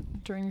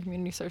outfit during the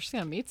community service? She's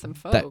going to meet some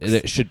folks.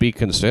 It should be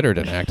considered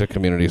an act of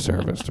community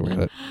service to wear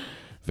that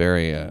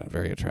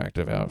very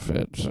attractive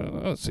outfit. So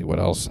let's see what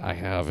else I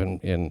have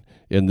in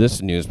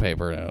this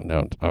newspaper.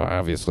 No,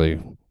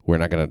 obviously we're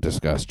not going to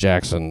discuss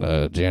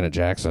Janet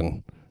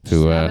Jackson, who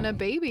she's having a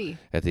baby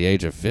at the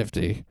age of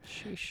 50.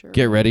 She sure.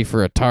 Get ready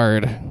for a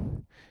tard.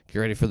 Get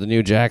ready for the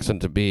new Jackson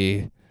to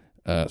be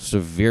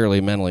severely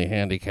mentally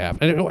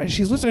handicapped. And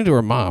she's listening to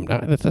her mom. Now,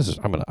 I'm going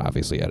to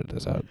obviously edit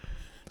this out.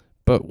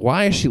 But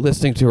why is she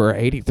listening to her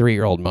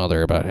 83-year-old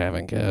mother about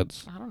having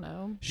kids? I don't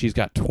know. She's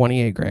got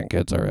 28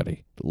 grandkids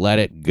already. Let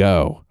it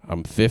go.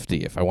 I'm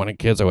 50. If I wanted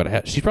kids, I would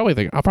have. She's probably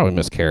thinking, I'll probably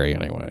miscarry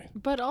anyway.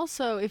 But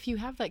also, if you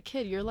have that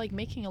kid, you're like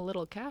making a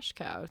little cash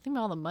cow. Think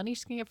about all the money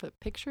she's going to get for the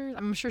pictures.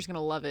 I'm sure she's going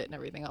to love it and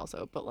everything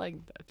also. But like,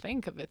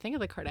 think of it. Think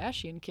of the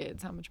Kardashian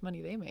kids, how much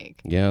money they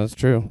make. Yeah, that's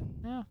true.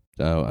 Yeah.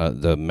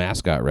 The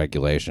mascot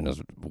regulation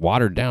is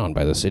watered down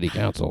by the city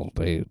council.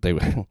 They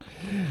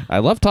I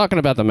love talking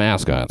about the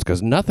mascots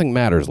because nothing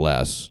matters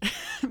less.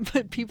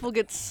 But people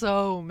get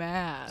so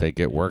mad. They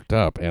get worked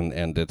up,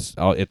 and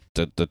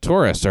the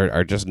tourists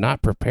are just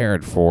not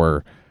prepared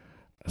for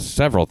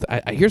several.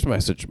 Here's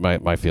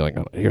my feeling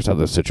on it. Here's how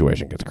this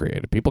situation gets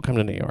created. People come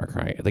to New York,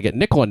 right? They get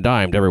nickel and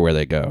dimed everywhere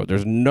they go.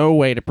 There's no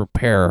way to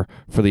prepare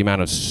for the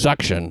amount of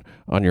suction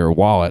on your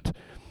wallet,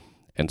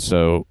 and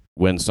so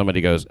when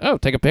somebody goes, "Oh,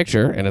 take a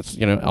picture," and it's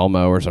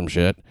Elmo or some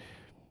shit,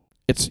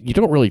 you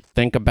don't really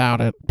think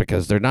about it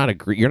because you're not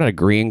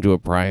agreeing to a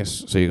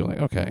price, so you're like,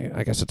 okay,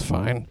 I guess it's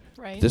fine.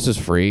 Right. This is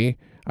free.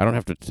 I don't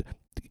have to.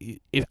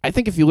 I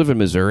think if you live in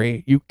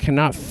Missouri, you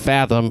cannot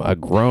fathom a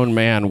grown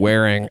man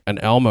wearing an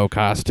Elmo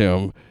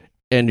costume,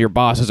 and your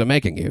boss isn't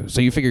making you. So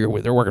you figure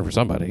they're working for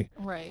somebody.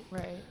 Right.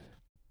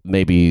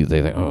 Maybe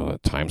they think,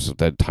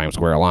 the Times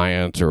Square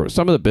Alliance or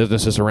some of the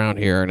businesses around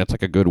here, and it's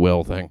like a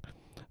goodwill thing.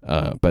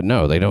 But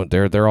no, they don't.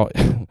 They're all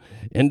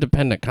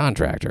independent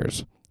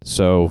contractors.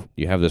 So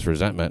you have this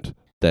resentment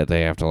that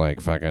they have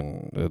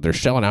to they're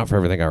shelling out for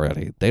everything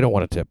already. They don't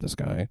want to tip this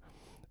guy,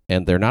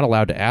 and they're not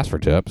allowed to ask for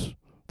tips.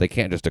 They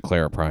can't just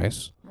declare a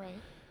price. Right.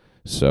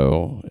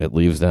 So it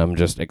leaves them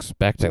just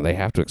expecting. They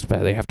have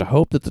to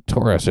hope that the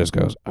tourist just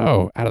goes,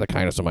 "Oh, out of the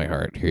kindness of my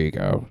heart, here you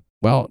go."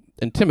 Well,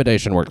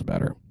 intimidation works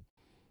better.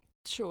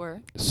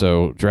 Sure.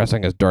 So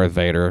dressing as Darth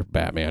Vader,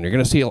 Batman, I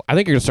think you're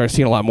going to start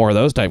seeing a lot more of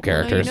those type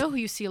characters. You know who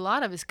you see a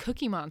lot of is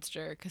Cookie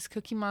Monster, because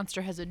Cookie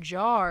Monster has a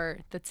jar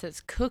that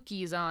says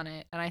cookies on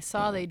it, and I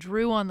saw they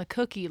drew on the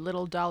cookie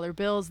little dollar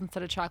bills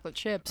instead of chocolate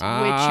chips, which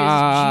is genius.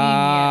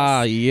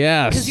 Ah,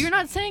 yes. Because you're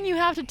not saying you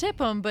have to tip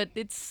them, but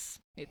it's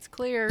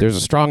clear. There's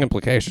a strong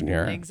implication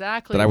here.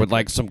 Exactly. That I would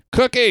like some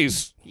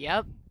cookies.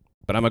 Yep.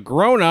 But I'm a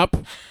grown-up.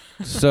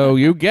 So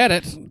you get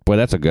it. Boy,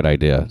 that's a good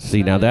idea.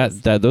 See, now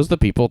that those are the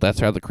people, that's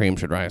how the cream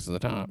should rise to the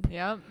top.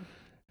 Yep.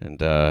 And,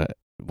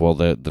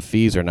 the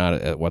fees are not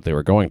at what they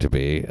were going to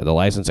be. The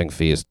licensing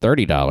fee is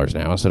 $30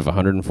 now instead of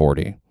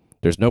 $140.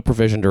 There's no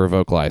provision to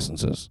revoke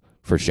licenses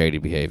for shady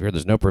behavior.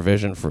 There's no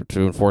provision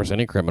to enforce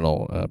any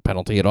criminal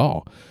penalty at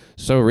all.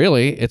 So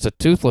really, it's a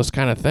toothless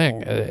kind of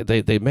thing.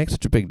 They make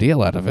such a big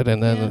deal out of it,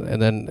 and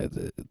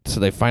then so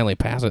they finally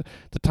pass it.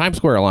 The Times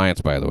Square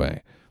Alliance, by the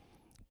way,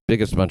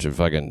 biggest bunch of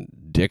fucking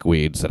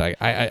dickweeds that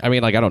I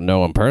mean, like, I don't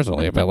know them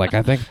personally, but like,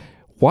 I think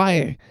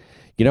why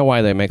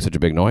they make such a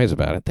big noise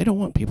about it? They don't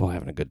want people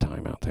having a good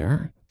time out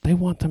there. They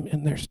want them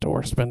in their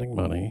store spending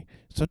money.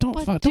 So don't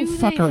fuck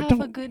her.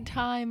 Have a good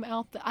time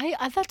out there?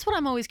 I that's what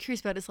I'm always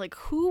curious about. Is like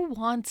who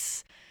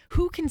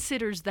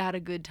considers that a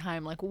good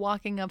time? Like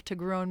walking up to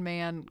grown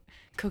man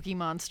Cookie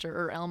Monster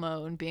or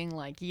Elmo and being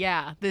like,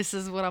 "Yeah, this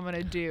is what I'm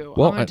gonna do.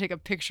 Well, I'm gonna take a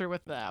picture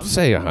with them."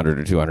 Say $100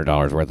 or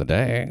 $200 worth a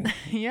day.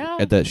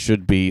 Yeah. That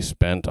should be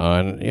spent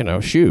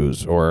on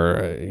shoes or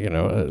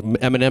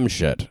M&M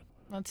shit.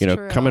 That's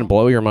true. Come and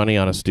blow your money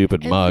on a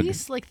stupid mug. At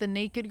least like the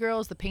naked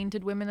girls, the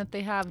painted women that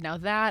they have. Now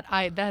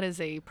that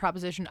is a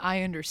proposition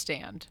I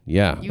understand.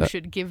 Yeah. You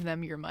should give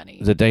them your money.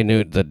 The day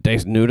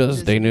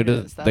nudas.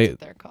 That's what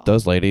they're called.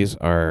 Those ladies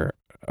are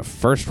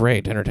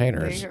first-rate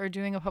entertainers. They are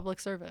doing a public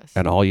service.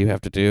 And all you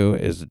have to do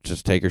is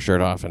just take your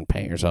shirt off and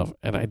paint yourself.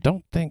 And I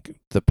don't think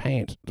the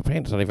paint's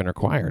not even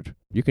required.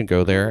 You can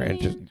go there and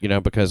just,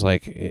 because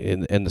like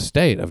in the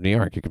state of New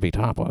York, you can be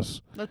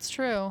topless. That's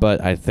true.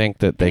 But I think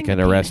that they can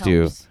arrest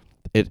you. Helps.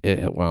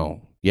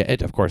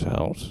 It of course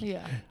helps.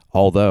 Yeah.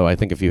 Although I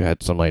think if you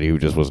had somebody who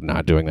just was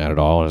not doing that at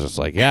all, and was just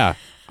like, yeah,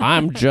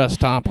 I'm just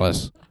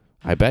topless,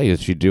 I bet you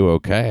she'd do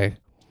okay.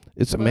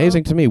 It's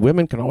amazing to me.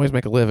 Women can always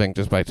make a living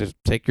just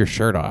take your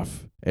shirt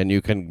off, and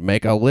you can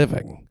make a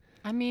living.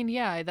 I mean,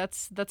 yeah,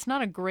 that's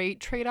not a great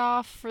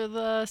trade-off for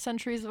the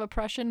centuries of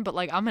oppression, but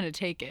like I'm gonna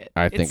take it.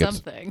 I think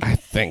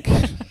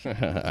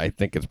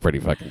it's pretty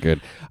fucking good.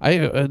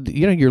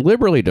 You're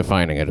liberally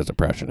defining it as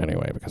oppression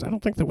anyway, because I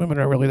don't think that women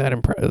are really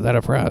that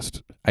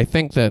oppressed. I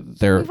think that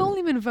we've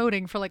only been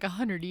voting for like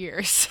 100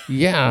 years.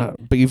 Yeah,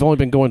 but you've only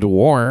been going to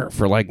war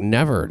for like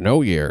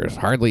no years,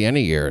 hardly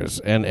any years,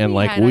 and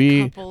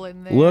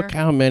look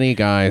how many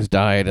guys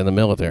died in the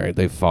military.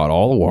 They fought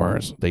all the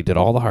wars. They did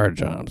all the hard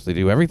jobs. They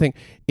do everything.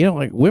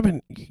 Like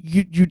women,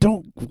 you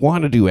don't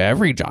want to do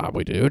every job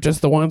we do,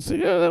 just the ones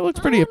that looks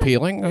pretty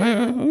appealing.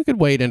 We could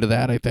wade into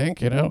that, I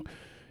think,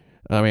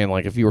 I mean,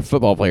 like if you were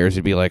football players,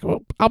 you'd be like,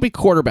 well, I'll be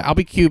quarterback, I'll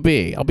be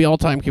QB, I'll be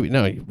all-time QB.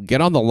 No,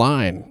 get on the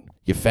line,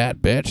 you fat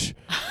bitch.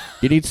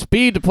 You need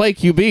speed to play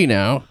QB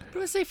now.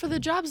 But I say for the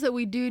jobs that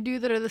we do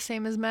that are the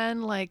same as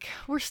men, like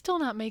we're still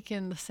not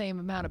making the same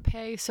amount of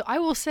pay. So I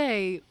will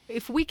say,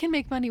 if we can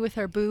make money with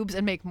our boobs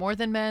and make more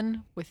than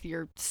men with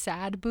your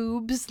sad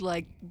boobs,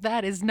 like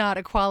that is not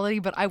equality,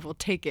 but I will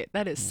take it.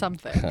 That is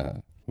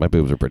something. My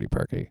boobs are pretty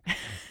perky.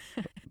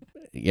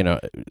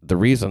 The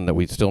reason that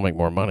we still make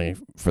more money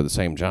for the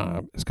same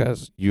job is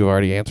because you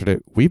already answered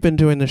it. We've been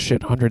doing this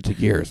shit hundreds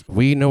of years.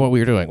 We know what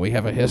we're doing. We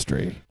have a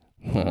history.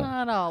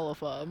 Not all of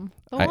them.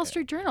 The Wall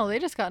Street Journal, they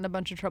just got in a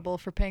bunch of trouble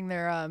for paying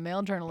their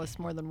male journalists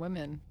more than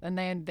women, and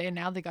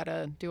they got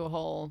to do a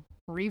whole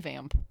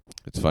revamp.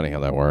 It's funny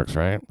how that works,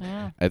 right?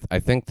 Yeah. I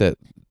think that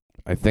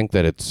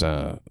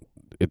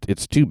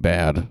it's too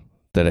bad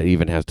that it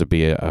even has to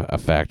be a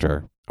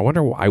factor. I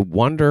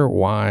wonder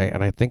why,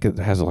 and I think it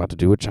has a lot to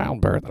do with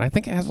childbirth, and I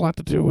think it has a lot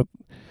to do with,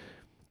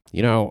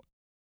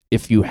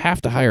 if you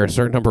have to hire a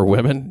certain number of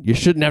women, you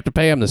shouldn't have to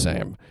pay them the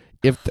same.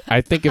 If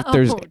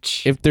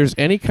there's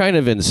any kind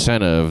of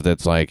incentive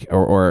that's like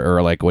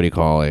or like what do you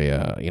call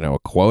a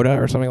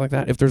quota or something like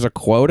that, if there's a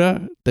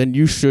quota, then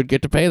you should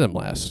get to pay them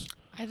less.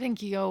 I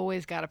think you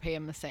always got to pay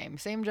them the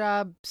same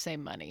job,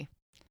 same money.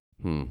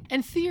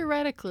 And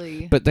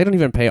theoretically, but they don't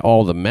even pay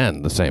all the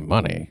men the same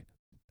money.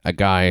 A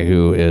guy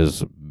who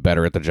is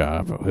better at the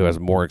job, who has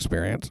more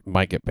experience,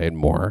 might get paid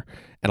more.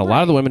 And a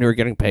lot of the women who are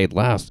getting paid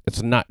less,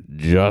 it's not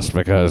just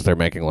because they're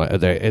making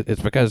less.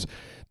 It's because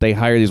they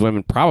hire these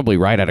women probably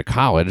right out of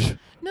college.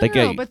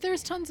 No, but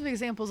there's tons of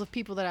examples of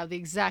people that have the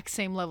exact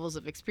same levels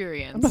of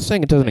experience. I'm not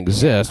saying it doesn't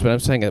exist, but I'm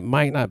saying it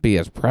might not be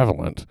as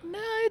prevalent. No,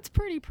 it's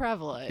pretty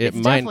prevalent. It's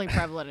definitely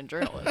prevalent in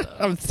journalism.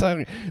 I'm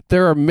saying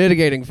there are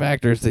mitigating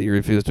factors that you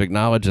refuse to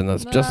acknowledge, and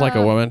that's just like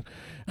a woman.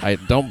 I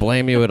don't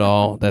blame you at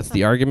all. That's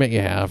the argument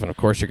you have, and of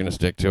course you're going to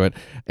stick to it.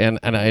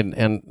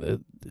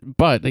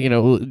 But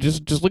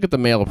just look at the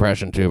male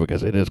oppression too,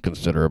 because it is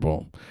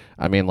considerable.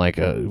 I mean, like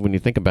when you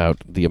think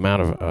about the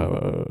amount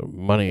of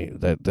money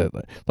that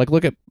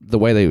look at the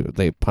way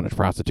they punish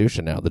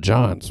prostitution now. The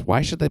Johns.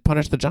 Why should they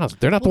punish the Johns?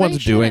 They're not the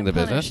ones doing the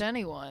business.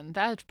 Anyone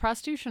that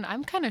prostitution?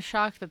 I'm kind of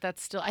shocked that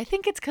that's still. I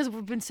think it's because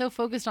we've been so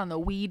focused on the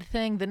weed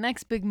thing. The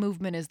next big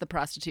movement is the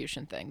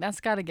prostitution thing.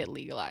 That's got to get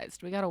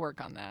legalized. We got to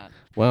work on that.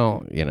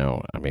 Well,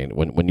 I mean,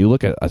 when you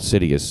look at a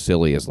city as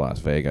silly as Las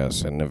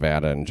Vegas and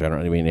Nevada in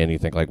general, I mean, and you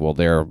think like, well,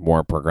 they're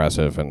more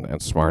progressive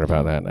and smart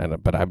about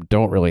that, but I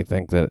don't really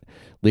think that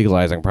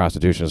legalizing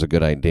prostitution is a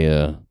good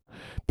idea,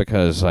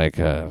 because like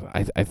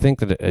I think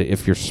that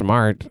if you're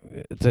smart,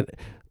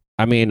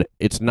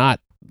 it's not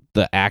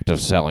the act of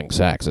selling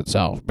sex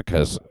itself,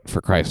 because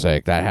for Christ's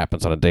sake, that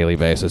happens on a daily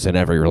basis in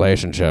every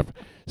relationship.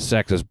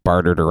 Sex is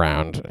bartered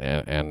around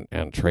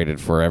and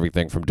traded for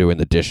everything from doing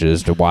the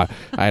dishes to I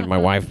had my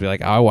wife be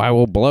like, oh, I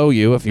will blow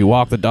you if you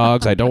walk the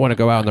dogs. I don't want to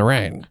go out in the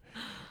rain.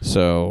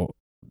 So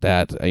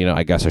that,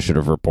 I guess I should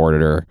have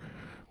reported her,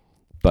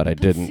 but I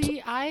didn't.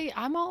 See,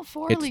 I'm all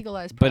for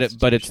legalized prostitution.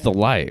 But it's the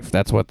life.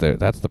 That's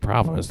the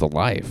problem, is the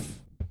life.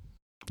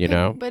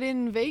 But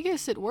in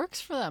Vegas, it works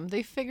for them.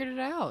 They figured it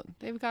out.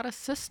 They've got a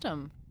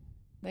system.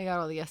 They got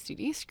all the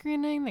STD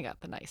screening. They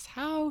got the nice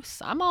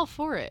house. I'm all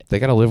for it. They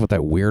got to live with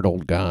that weird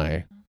old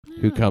guy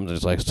who comes and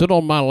is like, sit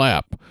on my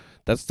lap.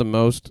 That's the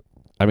most.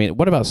 I mean,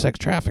 what about sex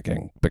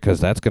trafficking? Because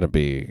that's going to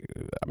be,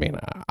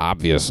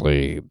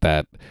 obviously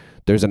that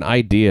there's an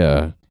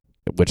idea,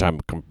 which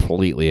I'm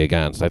completely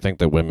against. I think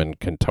that women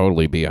can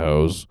totally be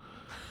hoes.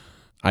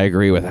 I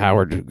agree with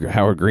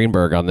Howard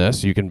Greenberg on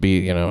this. You can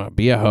be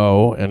a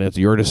hoe, and it's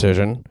your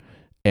decision,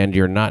 and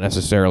you're not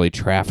necessarily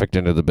trafficked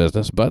into the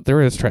business, but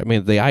there is.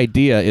 The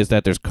idea is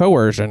that there's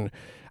coercion.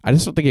 I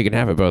just don't think you can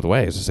have it both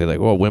ways. To say like,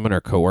 well, women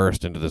are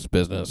coerced into this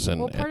business,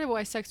 and Well, part of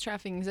why sex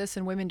trafficking exists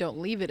and women don't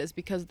leave it is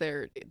because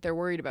they're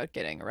worried about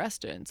getting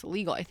arrested and it's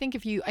illegal. I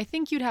think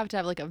you'd have to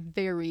have like a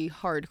very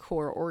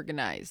hardcore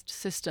organized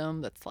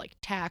system that's like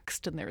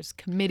taxed and there's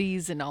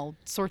committees and all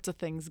sorts of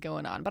things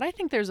going on. But I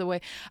think there's a way.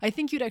 I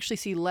think you'd actually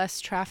see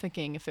less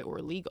trafficking if it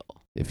were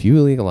legal. if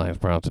you legalize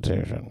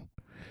prostitution,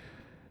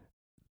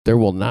 there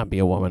will not be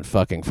a woman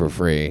fucking for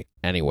free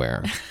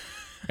anywhere.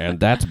 And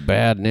that's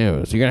bad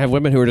news. You're going to have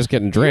women who are just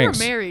getting drinks.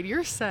 You're married.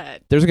 You're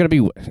set. There's going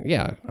to be,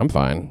 yeah, I'm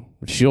fine.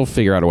 She'll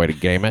figure out a way to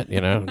game it,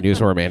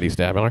 Newsworm Andy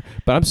Stabler.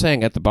 But I'm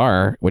saying at the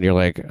bar, when you're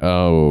like,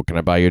 oh, can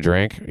I buy you a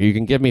drink? You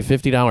can give me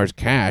 $50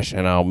 cash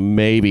and I'll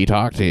maybe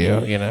talk to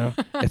you,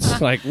 It's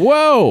like,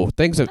 whoa. Look,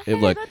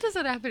 that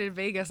doesn't happen in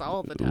Vegas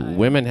all the time.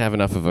 Women have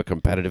enough of a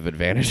competitive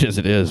advantage as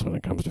it is when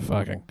it comes to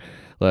fucking.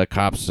 The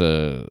cops,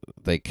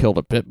 they killed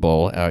a pit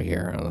bull out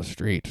here on the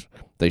street.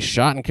 They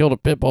shot and killed a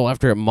pit bull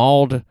after it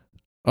mauled,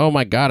 oh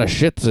my God, a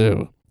Shih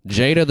Tzu.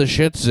 Jada the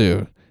Shih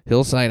Tzu.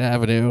 Hillside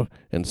Avenue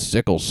and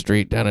Sickle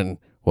Street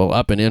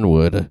up in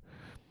Inwood.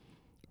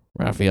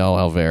 Rafael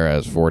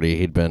Alvarez, 40,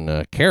 he'd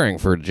been caring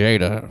for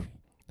Jada,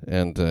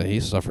 and he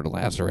suffered a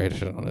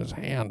laceration on his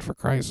hand, for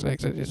Christ's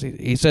sake.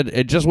 He said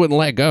it just wouldn't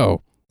let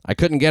go. I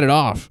couldn't get it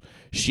off.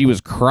 She was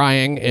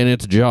crying in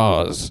its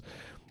jaws.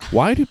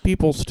 Why do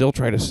people still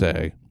try to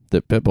say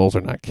that pit bulls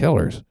are not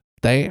killers?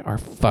 They are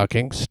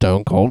fucking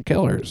stone cold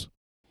killers.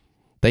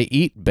 They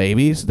eat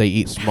babies. They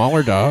eat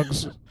smaller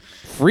dogs.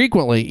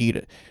 Frequently eat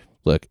it.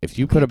 Look, if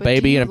you put a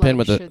baby in a pen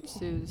with Shih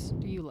Tzus?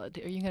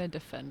 Are you going to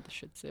defend the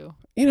Shih Tzu?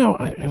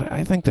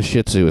 I think the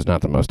Shih Tzu is not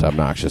the most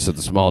obnoxious of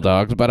the small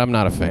dogs, but I'm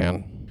not a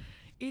fan.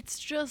 It's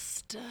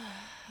just...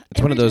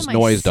 it's one of those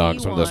noise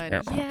dogs. One of those...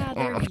 Yeah,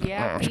 they're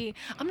yappy.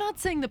 I'm not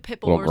saying the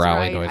pit bull is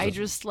right. Noises. I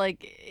just,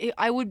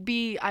 I would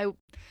be...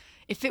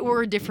 If it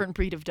were a different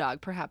breed of dog,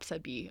 perhaps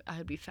I'd be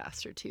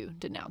faster to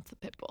denounce the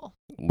pit bull.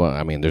 Well,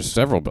 I mean, there's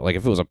several, but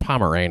if it was a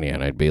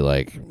Pomeranian, I'd be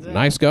like,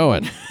 nice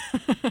going.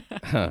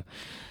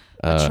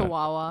 A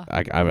Chihuahua.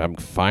 I'm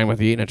fine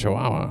with eating a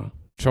Chihuahua.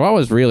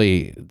 Chihuahuas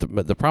really,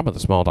 the problem with the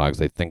small dogs,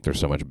 they think they're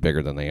so much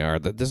bigger than they are.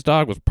 This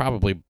dog was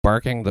probably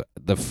barking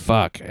the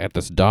fuck at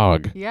this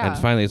dog. Yeah. And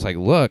finally it's like,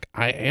 look,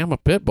 I am a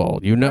pit bull.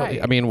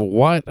 Right. I mean,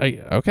 what?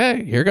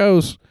 Okay, here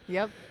goes.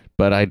 Yep.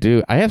 But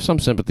I have some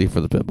sympathy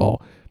for the pit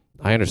bull.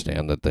 I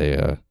understand that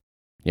they,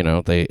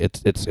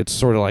 it's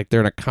sort of like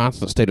they're in a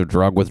constant state of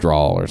drug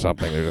withdrawal or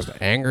something. They're just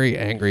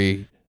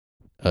angry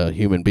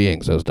human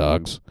beings, those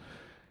dogs.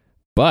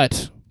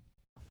 But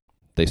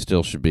they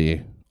still should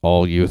be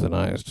all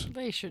euthanized.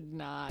 They should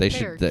not. They're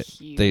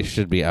cute. They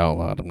should be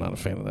outlawed. I'm not a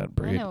fan of that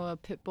breed. I know a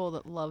pit bull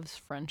that loves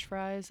French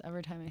fries.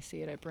 Every time I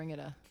see it, I bring it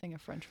a thing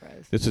of French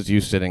fries. This is you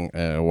sitting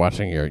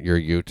watching your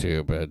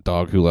YouTube, a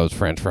dog who loves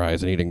French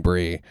fries and eating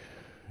brie.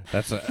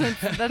 That's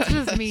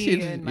just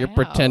me in my You're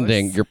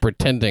house.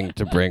 pretending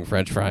to bring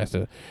French fries.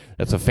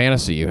 That's a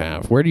fantasy you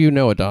have. Where do you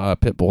know a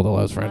pit bull that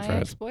loves French My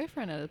fries?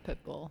 ex-boyfriend had a pit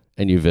bull.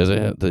 And you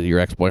visit your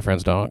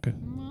ex-boyfriend's dog?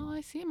 Well,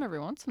 I see him every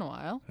once in a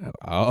while.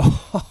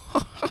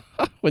 Oh,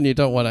 when you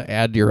don't want to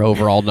add your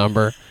overall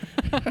number.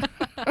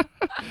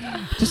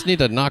 Just need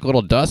to knock a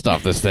little dust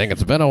off this thing.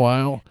 It's been a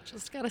while.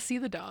 Just gotta see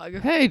the dog.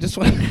 Hey, I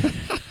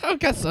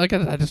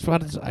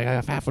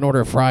have half an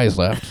order of fries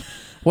left.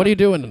 What are you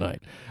doing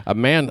tonight? A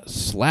man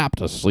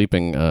slapped a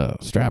sleeping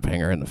strap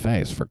hanger in the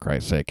face, for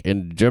Christ's sake,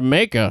 in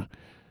Jamaica,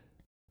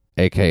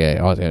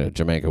 a.k.a.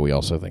 Jamaica we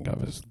also think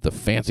of as the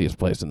fanciest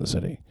place in the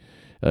city.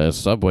 It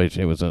was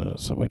a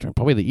subway train,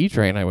 probably the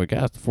E-train, I would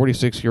guess. The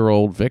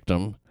 46-year-old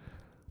victim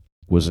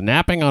was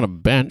napping on a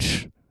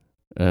bench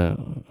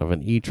of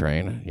an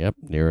E-train,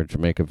 near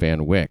Jamaica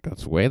Van Wyck.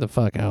 That's way the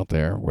fuck out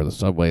there, where the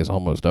subway is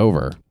almost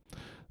over.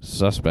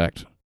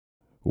 Suspect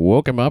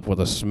woke him up with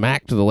a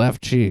smack to the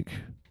left cheek.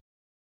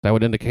 That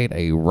would indicate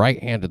a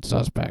right-handed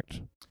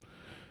suspect.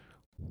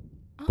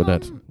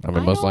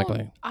 Most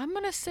likely. I'm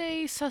going to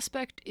say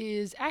suspect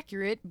is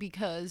accurate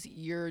because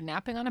you're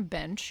napping on a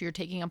bench. You're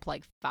taking up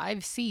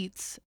 5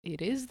 seats. It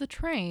is the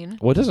train.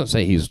 Well, it doesn't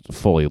say he's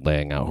fully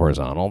laying out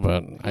horizontal,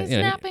 but... He's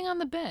napping on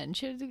the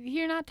bench.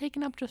 You're not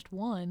taking up just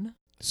one.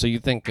 So you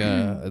think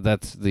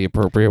that's the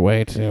appropriate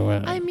way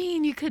to... I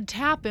mean, you could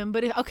tap him,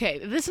 but...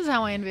 this is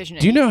how I envision it.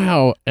 Do you know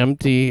how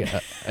empty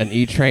an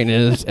E-train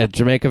is at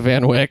Jamaica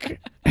Van Wyck?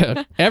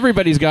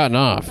 Everybody's gotten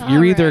off.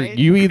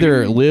 You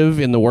either live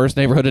in the worst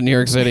neighborhood in New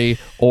York City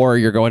or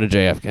you're going to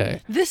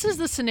JFK. This is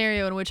the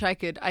scenario in which I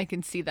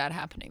can see that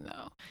happening,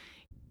 though.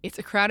 It's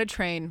a crowded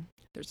train.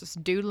 There's this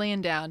dude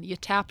laying down. You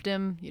tapped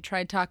him. You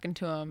tried talking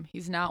to him.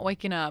 He's not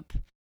waking up.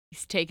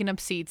 He's taking up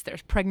seats.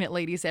 There's pregnant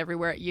ladies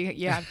everywhere.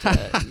 You have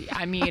to.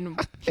 I mean,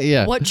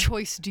 what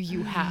choice do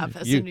you have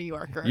as a New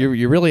Yorker?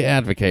 You really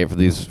advocate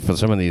for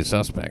some of these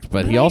suspects,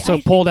 but he also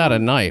pulled out a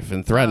knife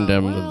and threatened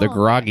the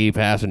groggy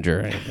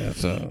passenger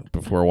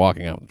before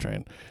walking out the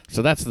train.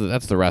 So that's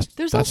the rest.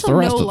 There's that's also the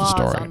rest no of the laws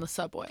story. on the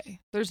subway.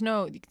 There's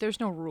no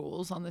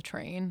rules on the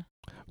train.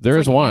 There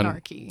is one.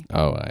 Anarchy.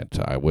 Oh,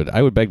 I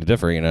would beg to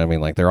differ.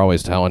 They're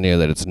always telling you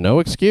that it's no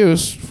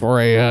excuse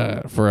for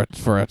a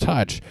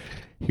touch.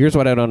 Here's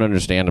what I don't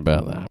understand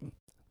about that.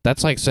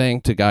 That's like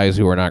saying to guys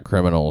who are not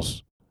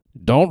criminals,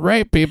 don't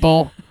rape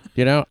people.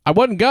 I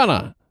wasn't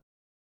gonna.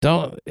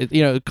 Don't,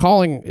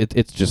 calling,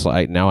 it's just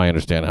like, now I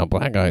understand how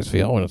black guys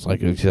feel. And it's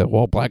like, you say,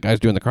 well, black guys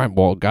doing the crime.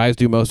 Well, guys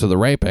do most of the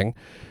raping.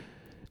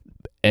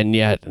 And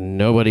yet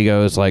nobody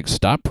goes like,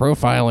 stop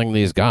profiling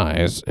these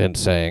guys and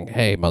saying,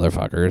 hey,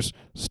 motherfuckers,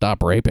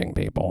 stop raping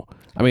people.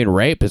 I mean,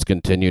 rape has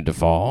continued to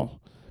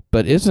fall,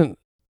 but isn't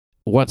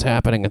what's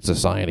happening in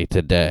society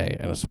today,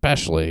 and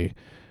especially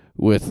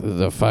with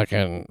the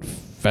fucking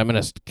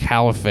feminist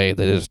caliphate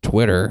that is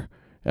Twitter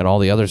and all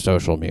the other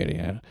social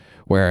media,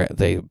 where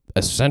they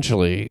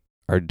essentially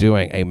are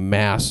doing a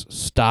mass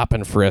stop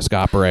and frisk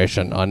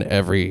operation on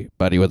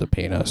everybody with a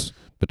penis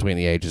between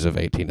the ages of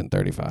 18 and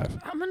 35.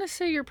 I'm going to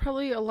say you're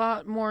probably a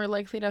lot more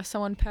likely to have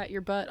someone pat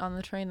your butt on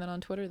the train than on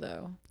Twitter,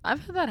 though.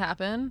 I've had that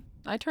happen.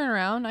 I turn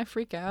around, I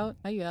freak out,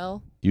 I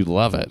yell. You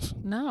love it.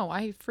 No,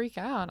 I freak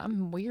out.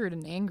 I'm weird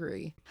and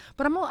angry.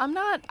 But I'm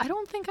not, I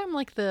don't think I'm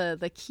like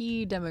the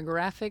key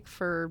demographic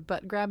for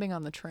butt grabbing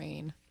on the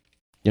train.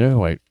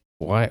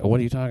 Why? What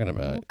are you talking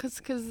about?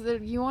 Because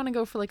you want to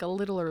go for like a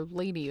littler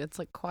lady that's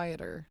like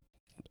quieter.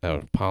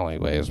 Oh, Polly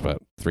weighs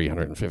about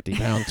 350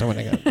 pounds. You're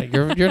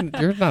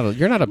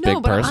not a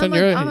big person.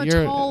 I'm a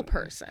tall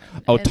person.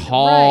 Oh,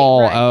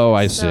 tall. Right. Oh,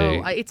 I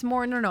so see. It's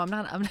more. No, I'm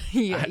not.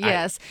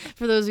 Yes,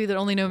 for those of you that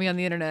only know me on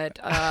the internet,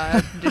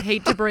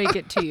 hate to break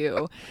it to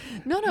you.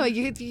 No.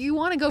 You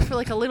want to go for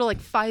like a little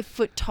 5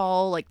 foot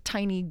tall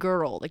tiny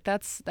girl.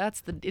 It's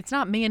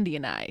not Mandy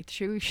and I.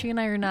 She and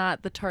I are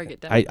not the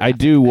target. I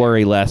do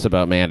worry less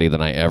about Mandy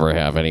than I ever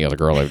have any other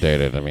girl I've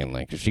dated. I mean,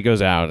 if she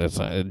goes out, it's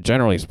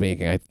generally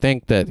speaking, I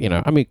think that,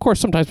 of course,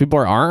 sometimes people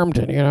are armed,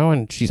 and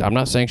I'm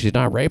not saying she's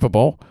not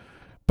rapeable,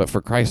 but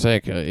for Christ's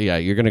sake,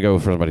 you're going to go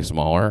for somebody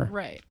smaller.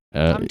 Right.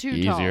 I'm too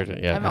easier tall.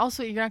 Yeah. I'm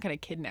also, you're not going to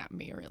kidnap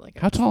me or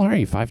How tall are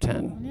you?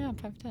 5'10"? Yeah,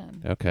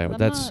 5'10". Okay, but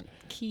that's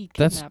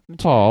that's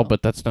tall,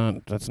 but that's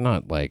not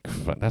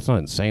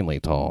insanely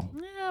tall.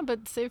 Yeah, but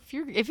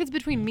if it's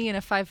between me and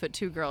a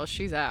 5'2" girl,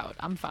 she's out.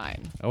 I'm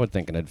fine. I would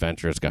think an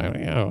adventurous guy.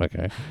 Yeah,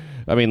 okay.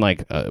 I mean,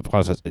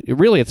 plus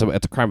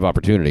it's a crime of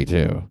opportunity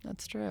too.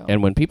 That's true.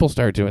 And when people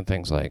start doing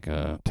things like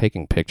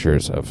taking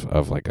pictures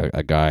of like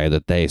a guy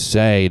that they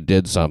say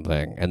did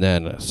something, and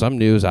then some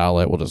news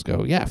outlet will just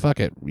go, yeah, fuck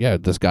it, yeah,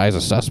 this guy's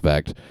a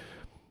suspect.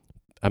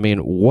 I mean,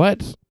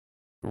 what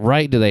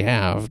right do they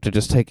have to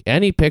just take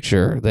any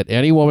picture that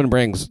any woman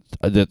brings?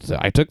 That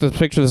I took this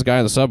picture of this guy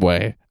in the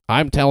subway.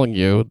 I'm telling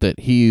you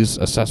that he's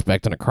a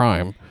suspect in a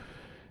crime.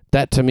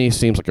 That to me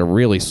seems like a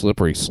really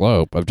slippery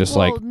slope of just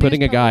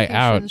putting a guy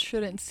out.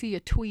 Shouldn't see a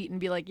tweet and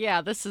be like,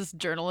 yeah, this is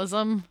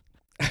journalism.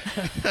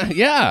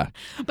 Yeah.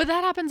 But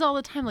that happens all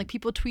the time.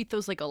 People tweet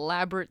those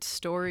elaborate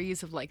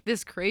stories of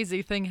this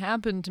crazy thing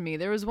happened to me.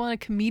 There was one a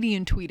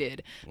comedian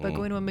tweeted about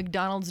going to a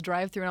McDonald's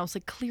drive-thru, and I was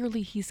like,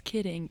 clearly he's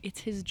kidding.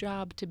 It's his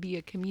job to be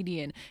a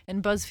comedian.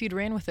 And BuzzFeed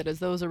ran with it as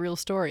though it was a real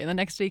story. And the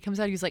next day he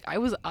comes out, he's like, I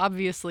was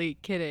obviously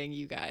kidding,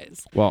 you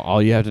guys. Well,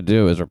 all you have to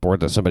do is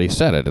report that somebody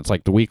said it. It's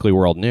like the Weekly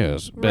World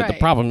News. But the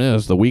problem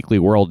is the Weekly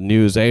World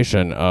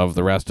Newsation of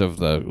the rest of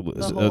the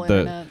whole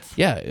internet.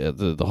 Yeah,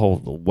 the whole,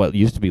 what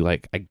used to be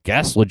I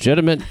guess,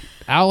 legitimate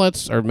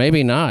outlets, or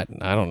maybe not.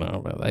 I don't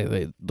know.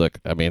 They look,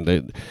 I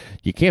mean,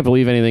 you can't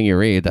believe anything you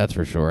read, that's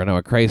for sure. I know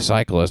a crazed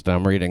cyclist,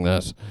 I'm reading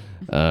this,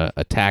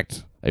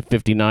 attacked a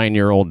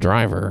 59-year-old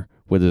driver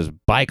with his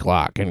bike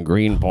lock in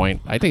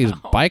Greenpoint. I think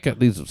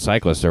these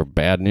cyclists are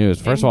bad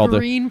news. First of all,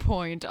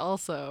 Greenpoint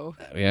also.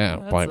 Yeah,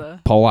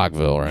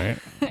 Pollockville, right?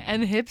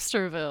 And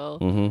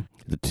Hipsterville. Mm-hmm.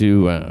 The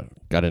two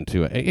got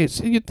into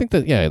it. You'd think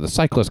that, the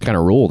cyclists kind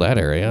of rule that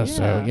area,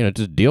 so,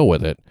 just deal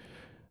with it.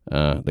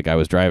 The guy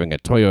was driving a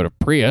Toyota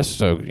Prius,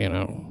 so,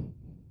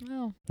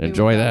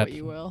 enjoy that. What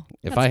you will.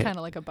 That's kind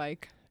of like a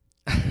bike.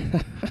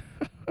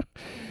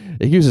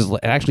 It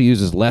actually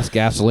uses less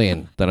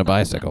gasoline than a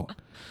bicycle.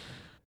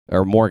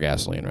 Or more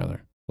gasoline,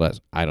 rather. Less.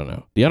 I don't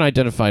know. The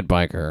unidentified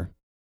biker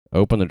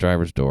opened the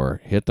driver's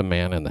door, hit the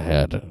man in the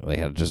head. They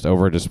had just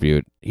over a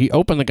dispute. He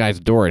opened the guy's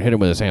door and hit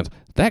him with his hands.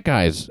 That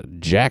guy's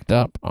jacked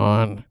up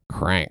on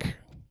crank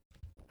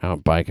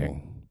out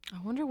biking.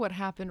 I wonder what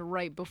happened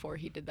right before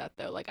he did that,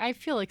 though. I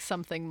feel like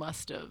something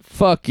must have.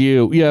 Fuck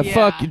you. Yeah,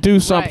 fuck you.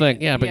 Do something.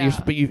 Right. Yeah, but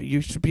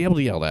you should be able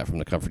to yell that from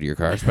the comfort of your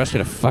car, especially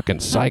to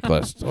fucking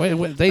cyclists.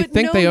 They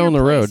think they own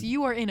the road.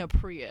 You are in a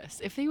Prius.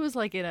 If he was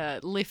in a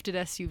lifted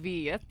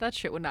SUV, that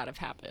shit would not have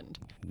happened.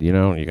 You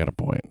got a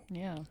point.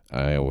 Yeah.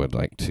 I would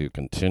like to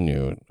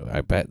continue. I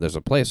bet there's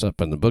a place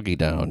up in the Boogie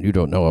Down you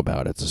don't know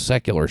about. It's a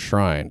secular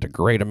shrine to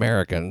great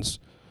Americans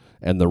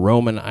and the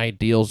Roman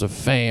ideals of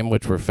fame,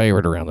 which were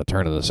favored around the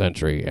turn of the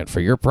century. And for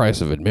your price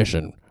of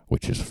admission,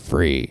 which is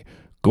free,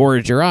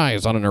 gorge your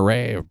eyes on an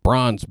array of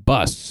bronze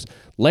busts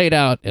laid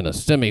out in a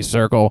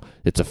semicircle.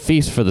 It's a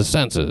feast for the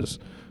senses.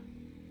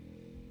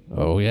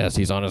 Oh, yes,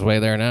 he's on his way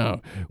there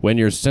now. When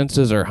your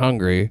senses are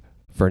hungry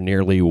for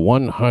nearly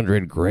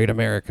 100 great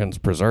Americans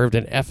preserved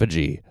in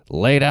effigy,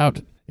 laid out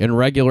in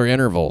regular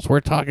intervals.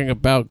 We're talking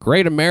about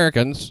Great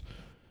Americans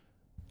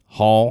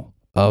Hall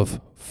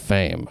of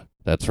Fame.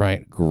 That's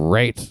right.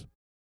 Great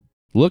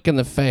Look in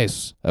the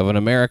face of an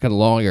American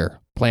lawyer,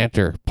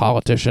 planter,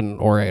 politician,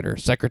 orator,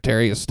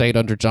 Secretary of State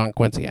under John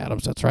Quincy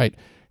Adams. That's right.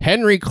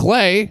 Henry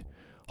Clay,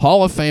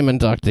 Hall of Fame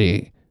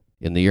inductee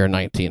in the year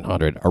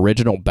 1900.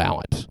 Original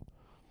ballot.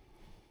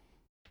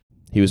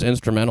 He was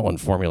instrumental in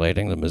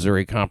formulating the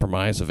Missouri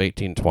Compromise of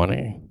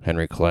 1820,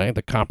 Henry Clay,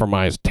 the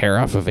Compromise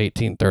Tariff of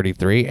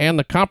 1833, and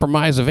the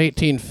Compromise of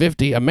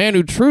 1850, a man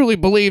who truly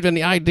believed in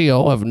the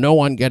ideal of no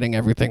one getting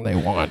everything they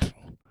want.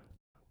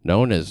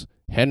 Known as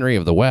Henry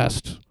of the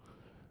West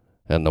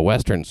and the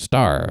Western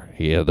Star.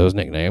 He had those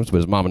nicknames, but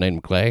his mama named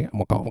him Clay. I'm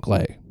going to call him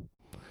Clay.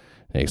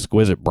 An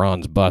exquisite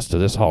bronze bust to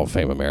this Hall of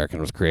Fame American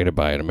was created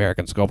by an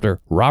American sculptor,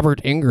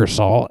 Robert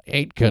Ingersoll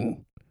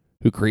Aitken,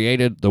 who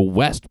created the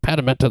West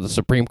Pediment of the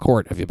Supreme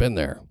Court. Have you been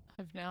there?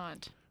 I've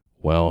not.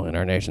 Well, in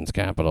our nation's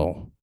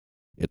capital,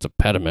 it's a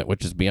pediment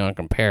which is beyond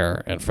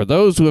compare. And for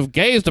those who have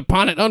gazed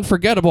upon it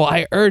unforgettable,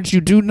 I urge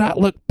you do not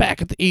look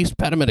back at the East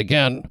Pediment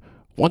again.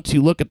 Once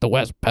you look at the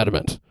West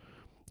Pediment,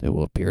 it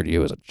will appear to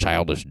you as a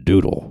childish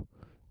doodle,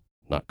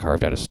 not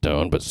carved out of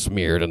stone, but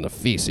smeared in the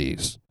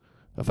feces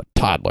of a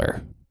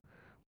toddler.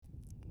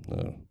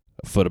 A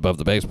foot above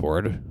the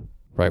baseboard,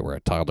 right where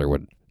a toddler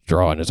would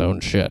draw in his own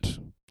shit.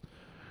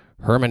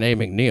 Herman A.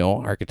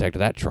 McNeil, architect of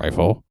that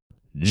trifle,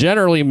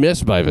 generally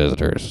missed by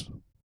visitors.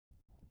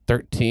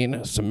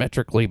 13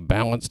 symmetrically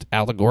balanced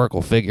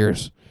allegorical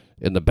figures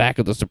in the back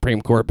of the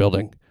Supreme Court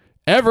building,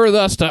 ever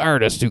thus to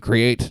artists who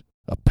create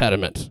a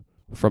pediment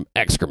from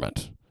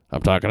excrement.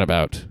 I'm talking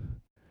about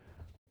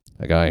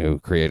a guy who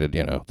created,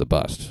 the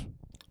bust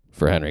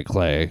for Henry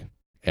Clay,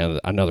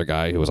 and another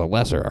guy who was a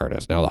lesser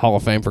artist. Now, the Hall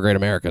of Fame for Great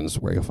Americans,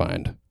 where you'll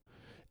find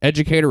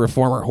educator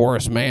reformer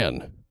Horace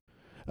Mann,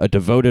 a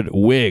devoted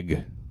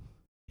Whig.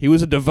 He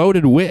was a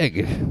devoted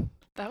Whig.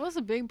 That was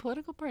a big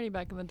political party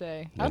back in the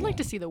day. I'd like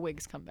to see the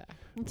Whigs come back.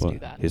 Let's do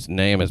that. His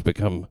name has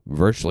become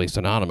virtually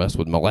synonymous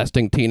with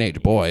molesting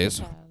teenage boys.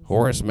 Yes.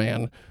 Horace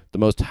Mann, the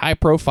most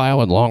high-profile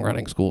and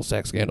long-running school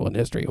sex scandal in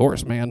history.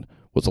 Horace Mann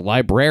was a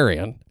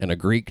librarian and a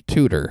Greek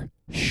tutor.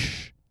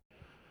 Shh.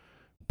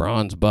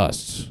 Bronze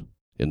busts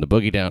in the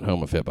boogie down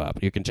home of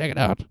hip-hop. You can check it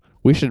out.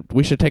 We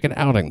should take an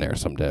outing there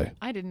someday.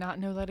 I did not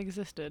know that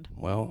existed.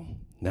 Well,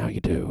 now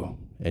you do,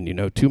 and you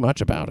know too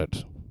much about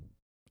it.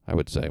 I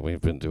would say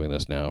we've been doing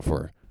this now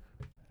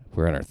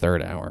we're in our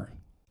third hour.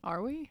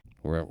 Are we?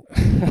 We're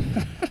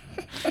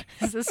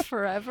Is this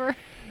forever?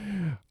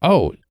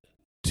 Oh,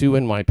 2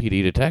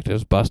 NYPD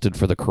detectives busted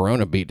for the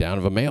Corona beatdown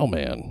of a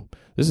mailman.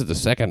 This is the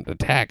second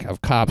attack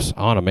of cops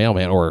on a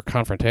mailman, or a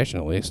confrontation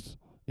at least,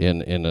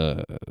 in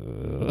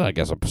I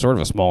guess, a sort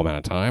of a small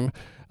amount of time.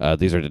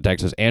 These are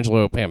detectives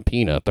Angelo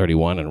Pampina,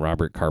 31, and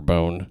Robert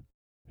Carbone,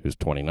 who's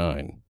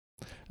 29.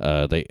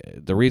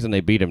 The reason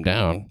they beat him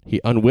down, he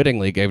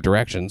unwittingly gave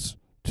directions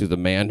to the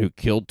man who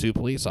killed 2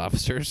 police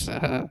officers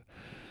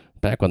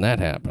back when that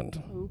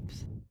happened.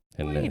 Oops.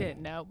 And, I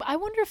didn't know. But I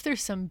wonder if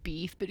there's some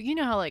beef. But you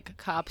know how,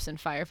 cops and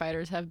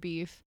firefighters have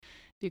beef?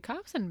 Do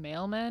cops and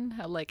mailmen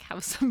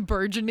have some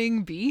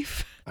burgeoning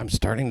beef? I'm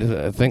starting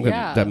to think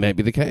that may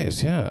be the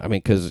case, yeah. I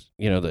mean, because,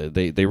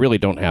 they really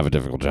don't have a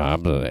difficult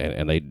job,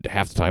 and they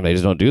half the time they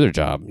just don't do their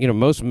job.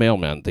 Most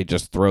mailmen, they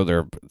just throw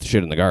their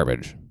shit in the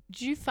garbage.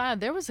 Did you find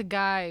there was a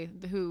guy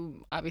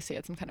who obviously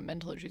had some kind of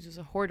mental issues, who's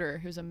a hoarder,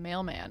 who's a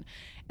mailman,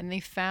 and they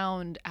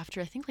found after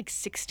I think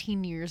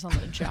 16 years on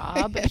the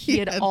job, he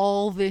had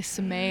all this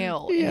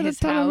mail in his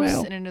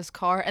house and in his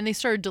car, and they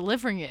started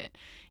delivering it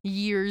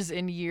years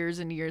and years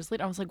and years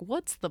later. I was like,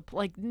 what's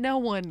no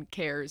one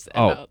cares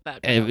about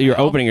that. And you're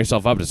opening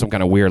yourself up to some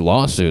kind of weird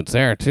lawsuits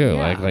there too.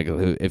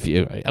 Yeah. If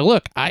you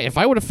look, if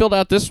I would have filled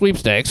out this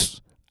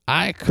sweepstakes,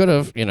 I could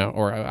have,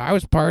 or I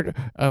was part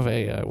of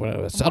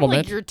a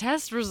settlement. Your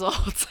test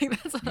results,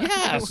 that's what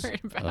I'm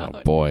worried about.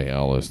 Oh boy,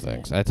 all those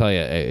things. I tell you,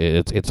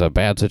 it's a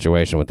bad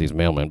situation with these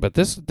mailmen. But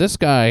this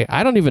guy,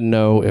 I don't even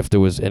know if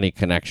there was any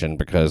connection,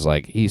 because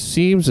he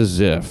seems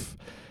as if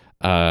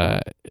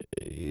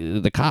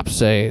the cops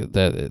say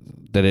that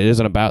it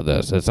isn't about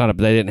this. It's not.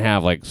 They didn't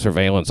have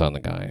surveillance on the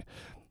guy.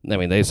 I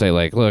mean, they say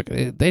look,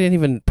 they didn't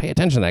even pay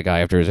attention to that guy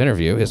after his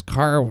interview. His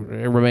car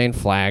remained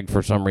flagged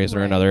for some reason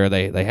or another.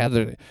 They had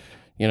the,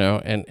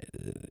 and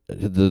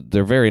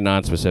they're very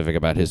nonspecific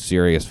about his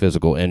serious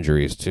physical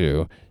injuries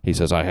too. He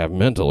says, I have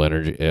mental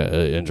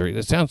injury.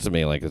 It sounds to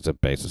me like it's a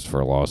basis for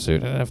a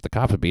lawsuit. And if the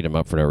cops beat him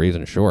up for no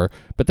reason, sure.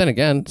 But then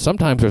again,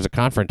 sometimes there's a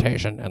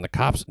confrontation and the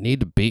cops need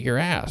to beat your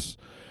ass.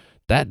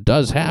 That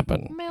does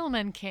happen.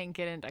 Mailmen can't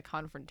get into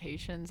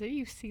confrontations. Have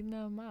you seen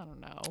them? I don't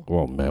know.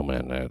 Well,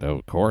 mailmen,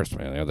 of course,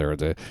 man.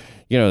 They're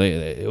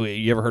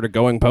you ever heard of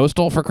going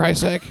postal, for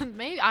Christ's sake?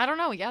 Maybe, I don't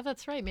know. Yeah,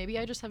 that's right. Maybe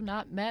I just have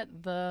not met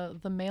the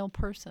mail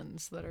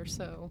persons that are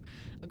so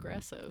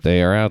aggressive.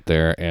 They are out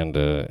there, and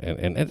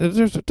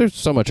there's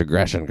so much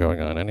aggression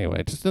going on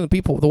anyway. Just the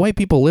way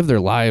people live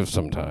their lives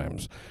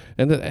sometimes.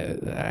 And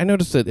I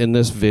noticed that in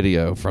this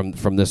video from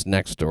this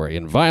next story,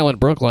 in violent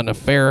Brooklyn,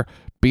 affair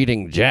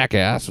beating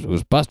jackass who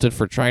was busted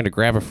for trying to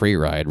grab a free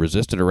ride,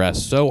 resisted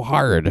arrest so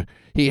hard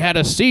he had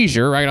a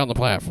seizure right on the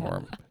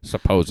platform,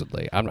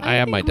 supposedly. I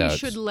have my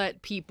doubts. We should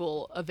let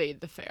people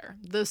evade the fare.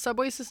 The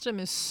subway system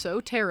is so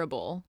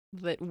terrible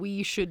that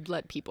we should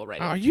let people ride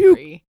it Are for you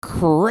free.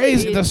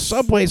 crazy? The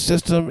subway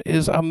system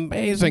is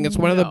amazing. It's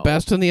one of the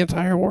best in the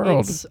entire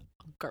world. It's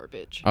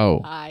garbage. Oh.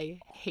 I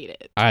hate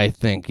it. I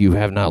think you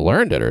have not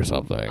learned it or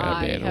something.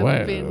 I mean,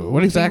 have been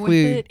what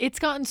exactly? with it. It's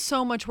gotten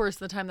so much worse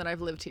the time that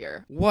I've lived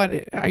here.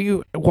 What are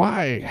you?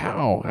 Why?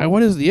 How?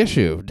 What is the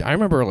issue? I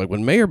remember like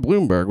when Mayor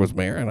Bloomberg was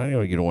mayor, and I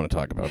know you don't want to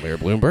talk about Mayor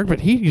Bloomberg,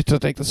 but he used to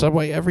take the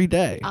subway every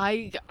day.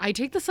 I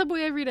take the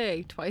subway every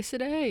day, twice a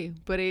day.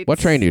 But what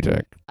train do you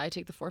take? I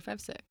take the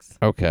 456.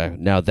 Okay,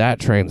 now that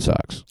train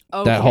sucks.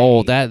 Okay. That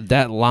whole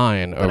that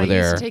line but over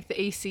there. I used to take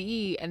the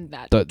ACE and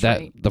the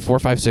train. the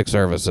 456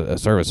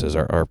 services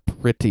are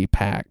pretty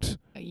packed.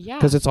 Yeah.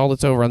 Because it's all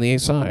that's over on the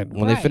east side.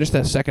 When they finish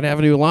that 2nd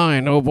Avenue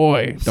line, oh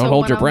boy, don't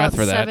hold your breath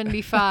for that.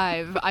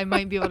 75, I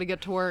might be able to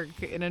get to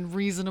work in a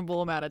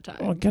reasonable amount of time.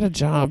 Well, get a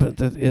job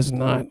that is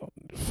not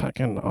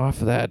fucking off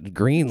that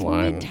green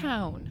line.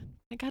 Midtown.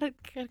 I gotta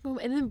go.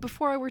 And then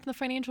before I worked in the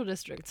financial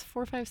district, it's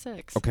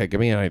 456. Okay, give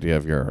me an idea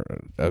of your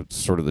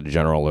sort of the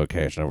general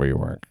location of where you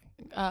work.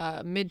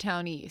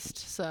 Midtown East.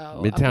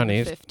 So Midtown up in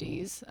East. the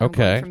 50s.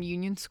 Okay. From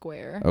Union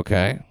Square.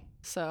 Okay.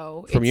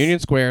 So from Union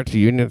Square to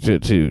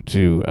Midtown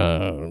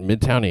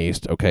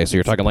East. Okay, so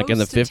you're talking like in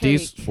the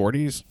 50s,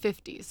 40s?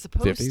 50s.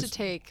 Supposed 50s? to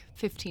take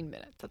 15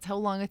 minutes. That's how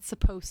long it's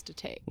supposed to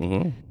take.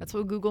 Mm-hmm. That's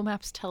what Google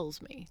Maps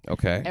tells me.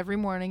 Okay. Every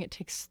morning it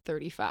takes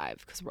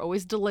 35 because we're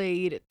always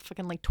delayed at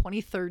fucking like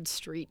 23rd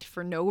Street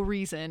for no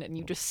reason, and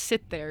you just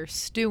sit there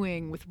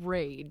stewing with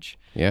rage.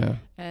 Yeah.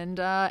 And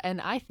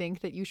I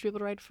think that you should be able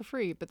to ride for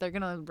free, but they're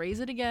gonna raise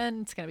it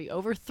again. It's gonna be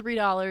over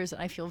 $3, and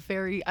I feel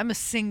I'm a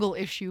single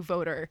issue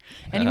voter.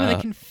 Anyone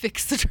that can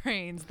fix the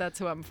trains, that's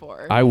who I'm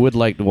for. I would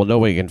like. Well,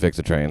 nobody can fix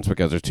the trains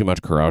because there's too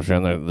much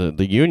corruption.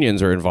 The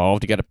unions are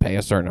involved. You got to pay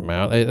a certain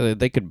amount.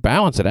 They could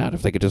balance it out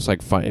if they could just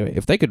like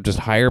if they could just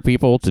hire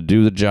people to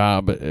do the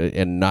job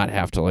and not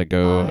have to like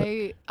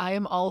go. I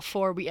am all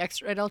for we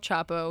extradite El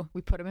Chapo,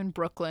 we put him in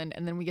Brooklyn,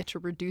 and then we get to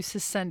reduce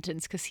his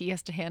sentence because he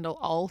has to handle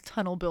all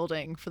tunnel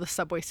building for the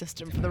subway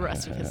system for the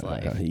rest of his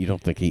life. You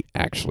don't think he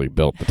actually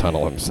built the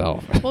tunnel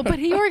himself? Well, but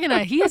he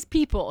organized. He has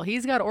people.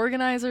 He's got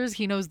organizers.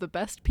 He knows the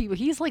best people.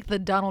 He's like the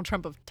Donald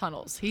Trump of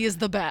tunnels. He is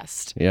the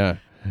best. Yeah.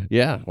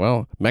 Yeah.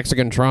 Well,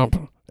 Mexican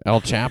Trump,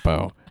 El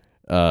Chapo.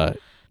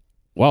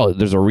 Well,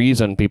 there's a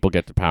reason people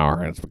get to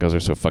power, and it's because they're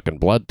so fucking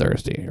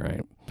bloodthirsty,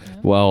 right? Yeah.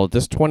 Well,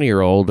 this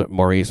 20-year-old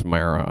Maurice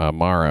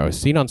Morrow is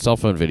seen on cell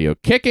phone video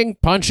kicking,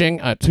 punching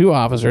two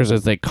officers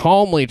as they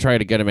calmly try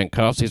to get him in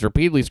cuffs. He's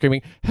repeatedly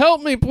screaming,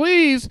 "Help me,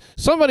 please!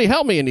 Somebody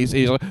help me!" And he's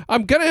like,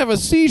 "I'm going to have a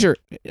seizure."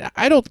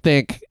 I don't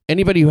think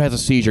anybody who has a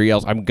seizure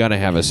yells, "I'm going to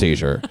have a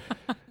seizure."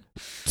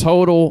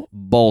 Total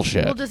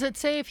bullshit. Well, does it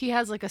say if he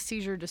has like a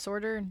seizure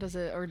disorder? Does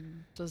it, or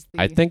does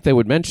the? I think they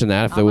would mention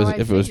that if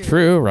it was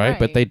true, right?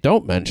 But they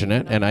don't mention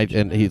it,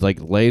 and he like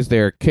lays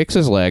there, kicks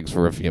his legs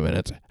for a few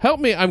minutes. "Help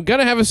me! I'm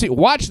gonna have a seizure.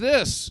 Watch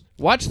this.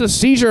 Watch the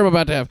seizure I'm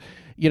about to have."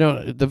 You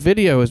know, the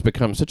video has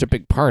become such a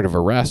big part of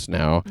arrests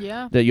now.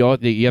 Yeah. That you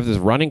have this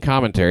running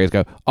commentary. It's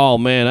go, "Oh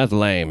man, that's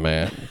lame,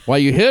 man. Why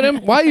you hit him?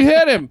 Why you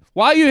hit him?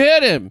 Why you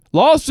hit him?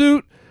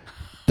 Lawsuit."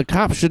 The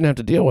cops shouldn't have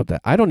to deal with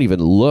that. I don't even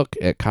look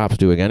at cops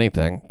doing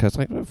anything because,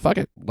 like, fuck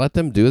it. Let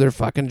them do their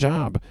fucking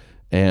job.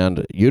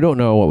 And you don't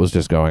know what was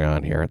just going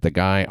on here. The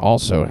guy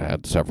also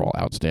had several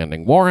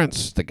outstanding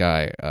warrants. The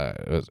guy,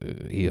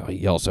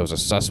 he also is a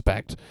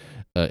suspect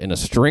in a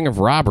string of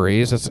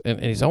robberies.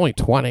 And he's only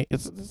 20.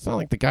 It's not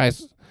like the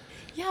guy's...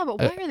 Yeah, but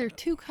why are there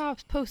two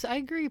cops posted? I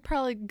agree,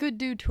 probably good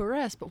dude to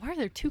arrest, but why are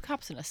there two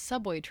cops in a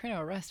subway trying to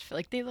arrest?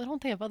 Like, they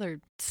have other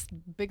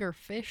bigger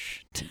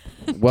fish to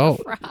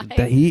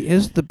fry? He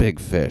is the big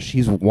fish.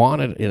 He's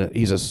wanted.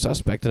 He's a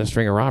suspect in a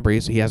string of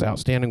robberies. He has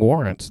outstanding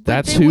warrants.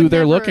 That's who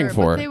they're looking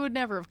for. But they would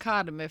never have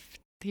caught him if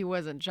he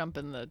wasn't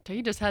jumping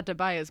he just had to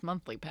buy his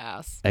monthly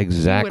pass.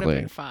 Exactly. He would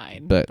have been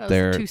fine. But that was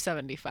they're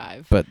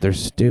 $275. But they're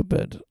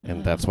stupid,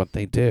 and that's what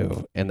they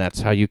do. And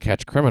that's how you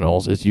catch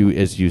criminals is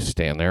you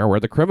stand there where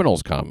the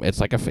criminals come.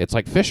 It's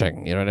like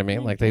fishing, you know what I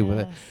mean?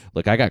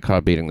 Look, I got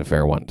caught beating the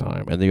fare one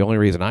time, and the only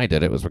reason I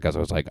did it was because I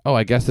was like, "Oh,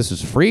 I guess this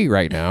is free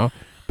right now."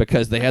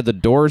 Because they had the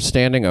doors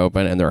standing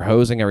open and they're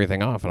hosing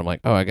everything off. And I'm like,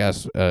 oh, I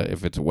guess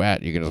if it's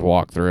wet, you can just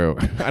walk through.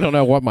 I don't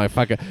know what my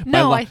fucking...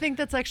 No, I think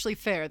that's actually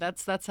fair.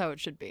 That's how it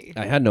should be.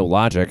 I had no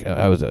logic.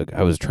 I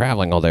was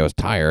traveling all day. I was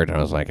tired. And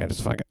I was like,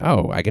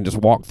 I can just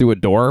walk through a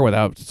door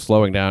without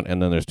slowing down. And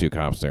then there's two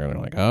cops there. And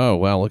they're like, oh,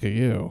 well, look at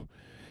you.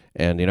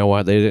 And you know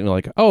what? They didn't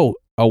like, oh,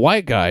 a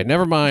white guy.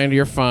 Never mind.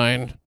 You're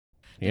fine.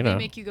 Did they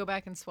make you go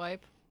back and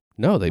swipe?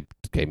 No, they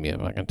gave me a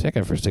fucking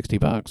ticket for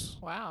 $60.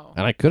 Wow.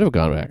 And I could have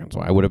gone back and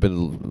swiped. I would have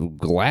been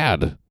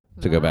glad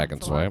to go back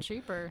and swipe.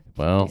 Cheaper.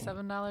 Well,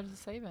 $57 in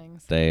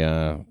savings. They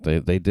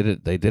did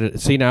it. They did it.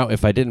 See, now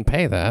if I didn't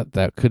pay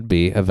that could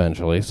be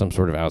eventually some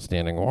sort of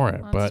outstanding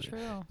warrant. That's but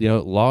true. You know,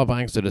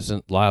 law-abiding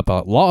citizens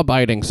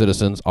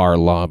are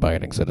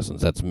law-abiding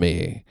citizens. That's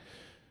me.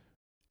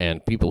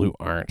 And people who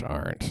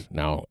aren't.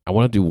 Now, I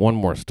want to do one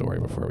more story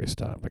before we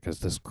stop,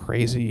 because this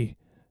crazy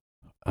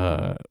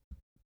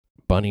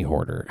bunny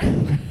hoarder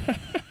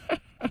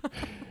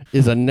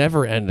is a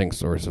never-ending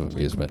source of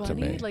amusement to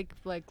me. Like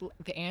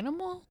the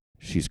animal?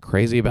 She's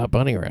crazy about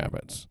bunny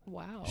rabbits.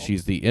 Wow.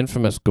 She's the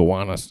infamous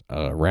Gowanus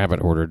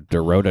rabbit hoarder,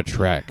 Dorota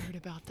Trek. I heard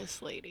about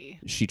this lady.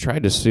 She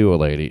tried to sue a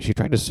lady. She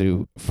tried to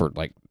sue for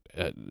like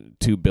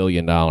 $2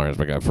 billion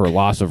for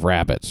loss of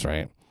rabbits,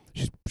 right?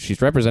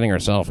 She's representing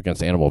herself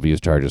against animal abuse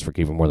charges for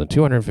keeping more than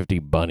 250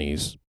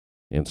 bunnies,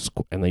 and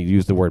they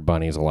use the word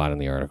bunnies a lot in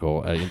the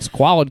article, in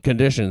squalid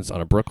conditions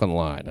on a Brooklyn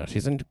lot. Now,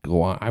 she's in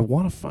Gowanus. I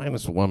want to find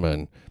this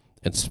woman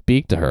and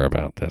speak to her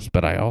about this,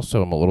 but I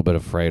also am a little bit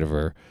afraid of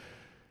her.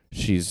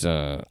 She's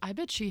I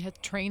bet she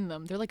had trained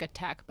them. They're like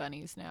attack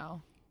bunnies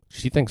now.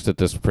 She thinks that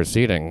this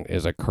proceeding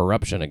is a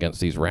corruption against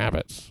these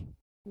rabbits.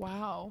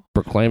 Wow.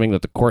 Proclaiming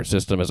that the court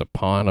system is a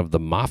pawn of the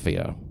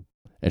mafia.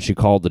 And she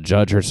called the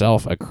judge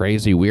herself a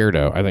crazy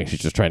weirdo. I think she's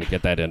just trying to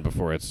get that in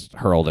before it's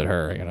hurled at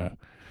her, you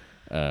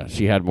know.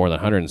 She had more than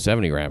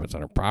 170 rabbits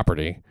on her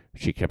property.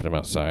 She kept them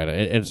outside.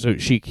 And so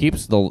she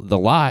keeps the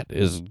lot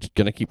is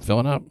going to keep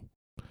filling up.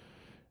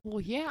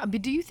 Well, yeah.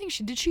 But do you think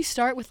did she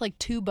start with like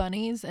 2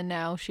 bunnies and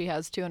now she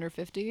has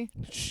 250?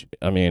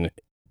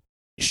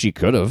 She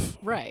could have,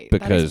 right?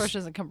 Because that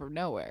expression doesn't come from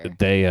nowhere.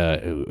 They,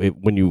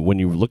 when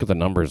you look at the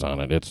numbers on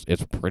it,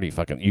 it's pretty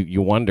fucking.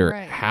 You wonder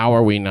right. How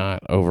are we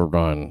not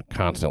overrun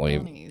constantly?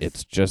 Bunnies.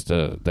 It's just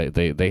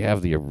they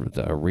have the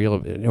real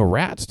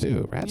rats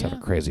too. Rats have a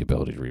crazy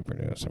ability to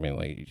reproduce. I mean,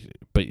 like,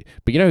 but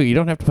you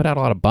don't have to put out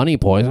a lot of bunny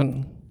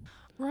poison,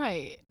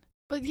 right?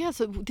 But yeah,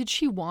 so did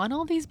she want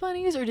all these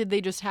bunnies, or did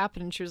they just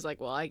happen and she was like,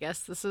 well, I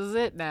guess this is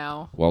it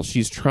now? Well,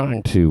 she's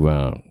trying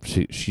to,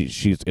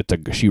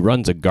 she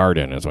runs a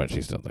garden is what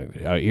she's doing.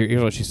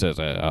 Here's what she says.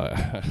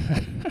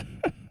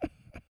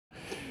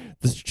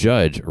 This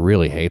judge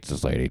really hates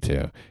this lady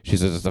too. She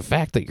says, it's the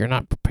fact that you're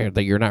not prepared,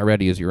 that you're not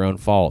ready is your own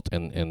fault.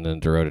 And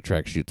then Dorota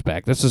Trek shoots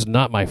back. This is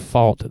not my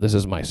fault. This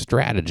is my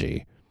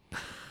strategy.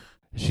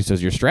 She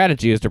says, your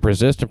strategy is to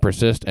persist and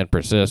persist and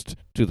persist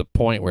to the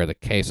point where the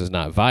case is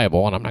not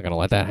viable, and I'm not going to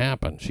let that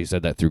happen. She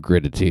said that through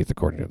gritted teeth,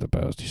 according to the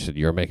Post. She said,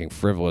 you're making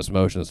frivolous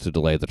motions to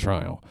delay the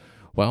trial.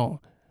 Well,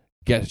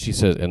 she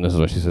says, and this is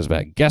what she says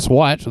back, guess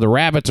what? The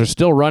rabbits are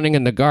still running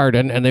in the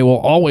garden, and they will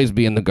always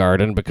be in the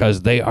garden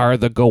because they are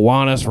the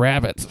Gowanus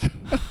rabbits.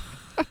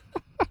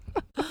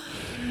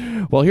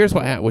 Well, here's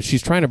what happened.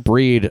 She's trying to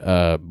breed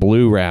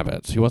blue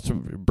rabbits. She wants to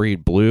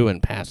breed blue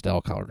and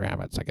pastel-colored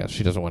rabbits. I guess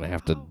she doesn't want to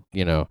have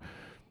to,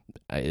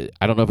 I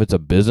don't know if it's a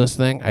business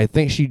thing. I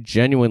think she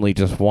genuinely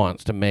just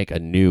wants to make a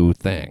new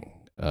thing.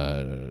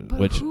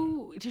 But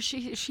who is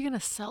she gonna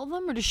sell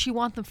them, or does she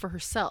want them for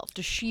herself?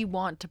 Does she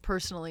want to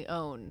personally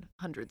own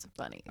hundreds of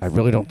bunnies? I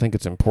really don't think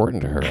it's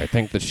important to her. I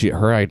think that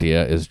her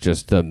idea is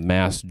just the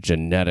mass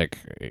genetic,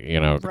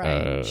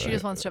 right. She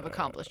just wants to have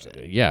accomplished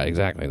it. Yeah,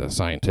 exactly. The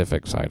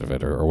scientific side of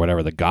it, or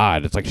whatever. The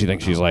god. It's like she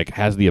thinks she's like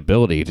has the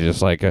ability to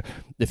just like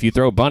if you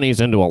throw bunnies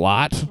into a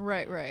lot,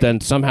 right,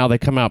 then somehow they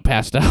come out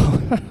pastel.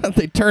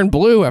 They turn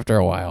blue after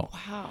a while.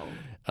 Wow.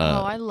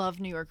 I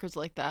love New Yorkers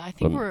like that. I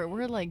think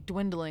we're like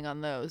dwindling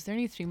on those. There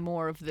needs to be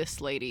more of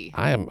this lady.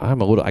 I'm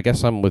a little. I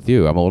guess I'm with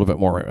you. I'm a little bit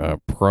more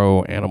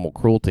pro animal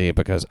cruelty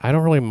because I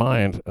don't really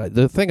mind.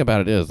 The thing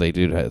about it is they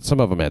do. Some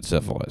of them had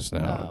syphilis.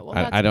 Now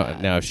I don't.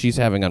 Bad. Now if she's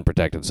having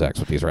unprotected sex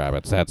with these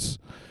rabbits, that's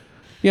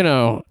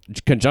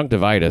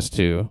conjunctivitis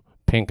too.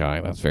 Pink eye.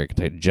 That's very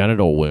contagious.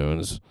 Genital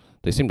wounds.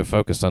 They seem to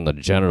focus on the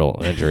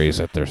genital injuries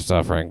that they're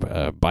suffering.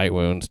 Bite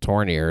wounds,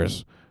 torn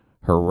ears.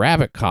 Her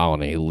rabbit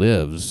colony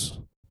lives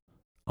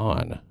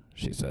on,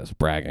 she says,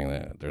 bragging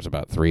that there's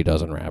about 3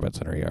 dozen rabbits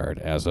in her yard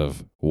as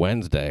of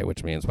Wednesday,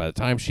 which means by the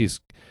time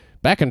she's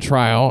back in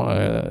trial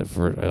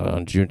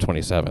on June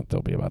 27th,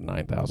 there'll be about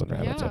 9,000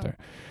 rabbits out there.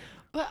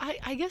 But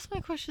I guess my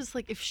question is,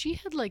 like, if she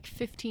had, like,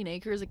 15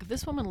 acres, like, if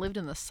this woman lived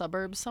in the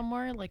suburbs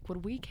somewhere, like,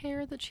 would we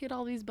care that she had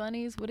all these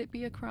bunnies? Would it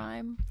be a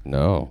crime?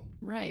 No.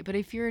 Right, but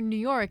if you're in New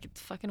York,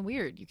 it's fucking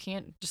weird. You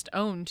can't just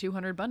own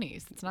 200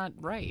 bunnies. It's not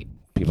right.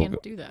 You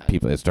can't do that.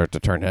 It start to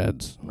turn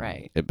heads.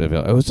 Right. It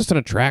was just an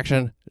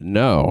attraction?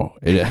 No.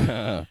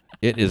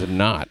 It is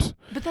not.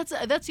 But that's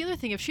the other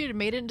thing. If she had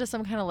made it into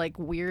some kind of like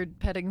weird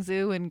petting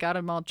zoo and got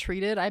them all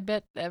treated, I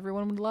bet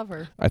everyone would love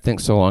her. I think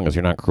so long as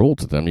you're not cruel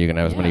to them, you can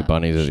have as many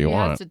bunnies as you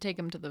want. She has to take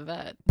them to the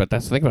vet. But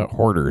that's the thing about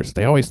hoarders.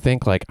 They always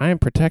think like, I am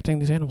protecting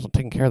these animals and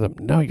taking care of them.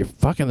 No, you're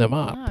fucking them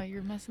up. No,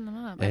 you're messing them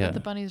up. I bet the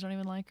bunnies don't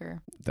even like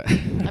her.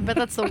 I bet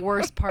that's the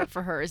worst part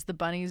for her is the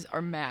bunnies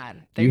are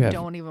mad. They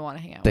don't even want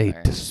to hang out with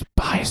her. They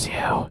despise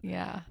you.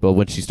 Yeah. But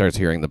when she starts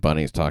hearing the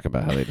bunnies talk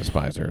about how they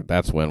despise her,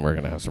 that's when we're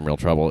going to have some real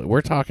trouble.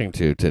 We're talking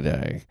to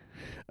today.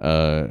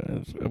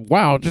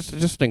 Wow, just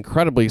an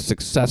incredibly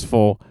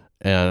successful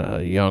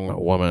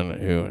young woman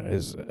who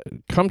has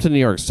come to New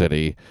York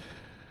City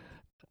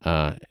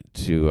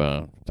to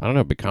I don't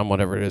know, become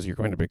whatever it is you're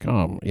going to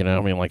become. I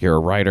mean, like you're a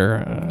writer,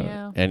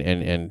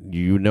 and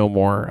you know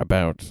more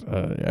about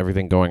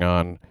everything going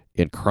on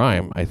in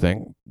crime, I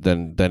think,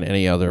 than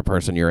any other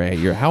person your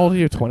age. How old are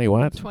you? 20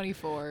 what?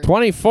 24.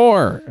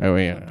 24. I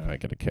mean, I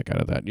get a kick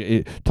out of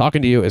that.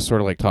 Talking to you is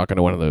sort of like talking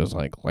to one of those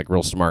like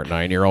real smart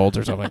 9-year-olds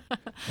or something.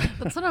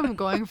 That's what I'm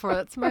going for.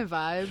 That's my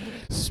vibe.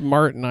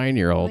 Smart I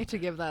 9-year-old. like to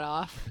give that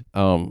off.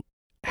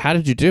 How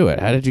did you do it?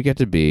 How did you get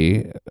to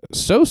be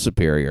so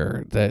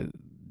superior that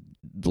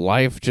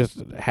life just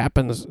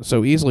happens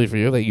so easily for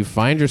you that you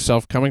find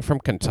yourself coming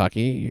from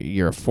Kentucky?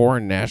 You're a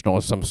foreign national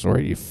of some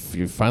sort. You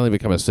finally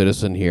become a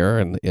citizen here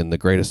in the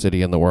greatest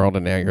city in the world,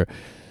 and now you're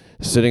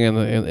sitting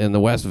in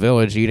the West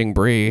Village eating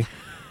brie.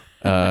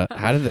 How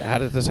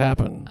did this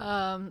happen?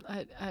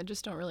 I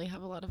just don't really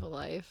have a lot of a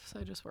life, so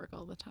I just work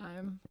all the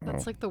time.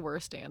 That's like the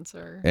worst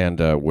answer. And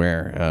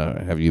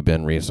where have you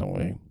been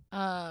recently?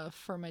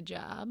 For my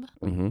job.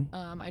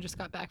 Mm-hmm. I just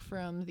got back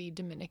from the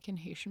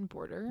Dominican-Haitian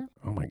border.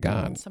 Oh my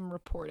God! Done some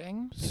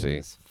reporting. See,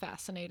 it's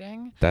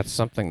fascinating. That's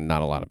something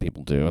not a lot of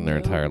people do in their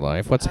entire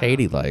life. What's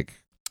Haiti like?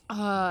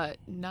 I'm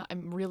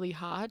really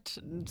hot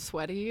and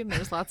sweaty, and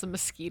there's lots of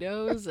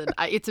mosquitoes, and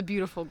it's a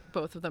beautiful.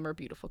 Both of them are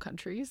beautiful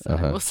countries.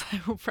 I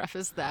will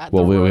preface that.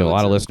 Well, we have a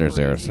lot of listeners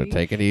there, so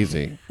take it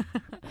easy.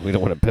 We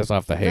don't want to piss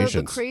off the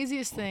Haitians. The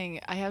craziest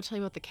thing I have to tell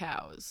you about the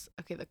cows.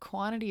 Okay, the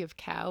quantity of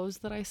cows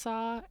that I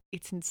saw,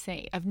 it's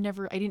insane. I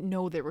didn't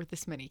know there were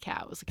this many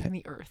cows in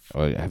the earth.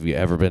 Have you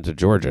ever been to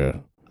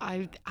Georgia?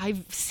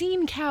 I've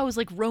seen cows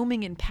like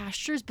roaming in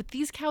pastures, but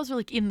these cows are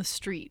like in the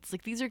streets.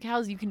 Like these are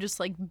cows you can just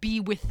like be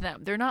with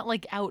them. They're not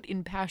like out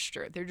in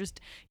pasture. They're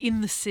just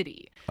in the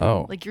city.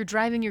 Oh. Like you're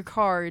driving your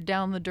car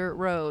down the dirt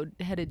road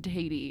headed to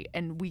Haiti,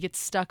 and we get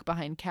stuck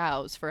behind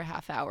cows for a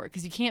half hour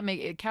because you can't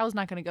make it. Cow's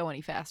not going to go any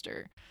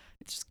faster.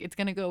 It's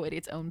going to go at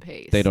its own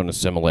pace. They don't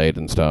assimilate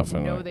and stuff.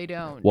 No, they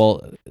don't.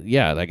 Well,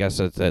 yeah, I guess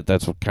that's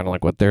kind of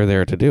like what they're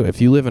there to do. If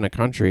you live in a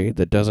country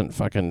that doesn't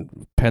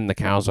fucking pen the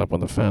cows up on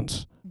the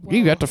fence,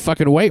 you got to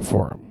fucking wait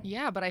for them.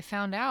 Yeah, but I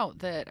found out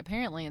that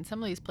apparently in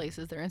some of these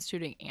places they're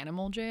instituting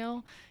animal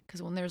jail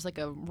because when there's like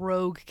a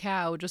rogue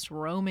cow just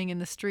roaming in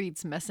the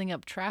streets messing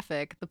up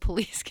traffic, the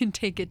police can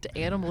take it to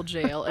animal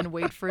jail and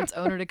wait for its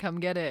owner to come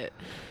get it.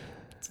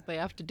 That's what they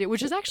have to do,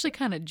 which is actually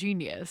kind of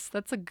genius.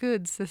 That's a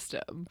good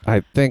system.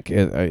 I think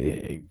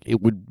it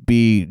would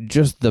be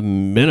just the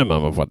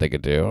minimum of what they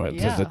could do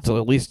to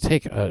at least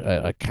take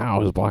a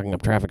cow who's blocking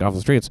up traffic off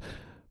the streets.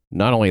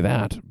 Not only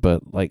that,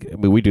 but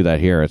we do that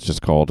here. It's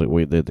just called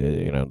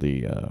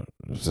the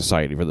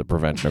Society for the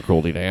Prevention of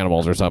Cruelty to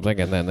Animals or something,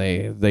 and then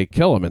they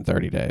kill them in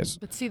 30 days.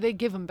 But see, they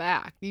give them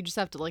back. You just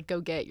have to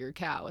go get your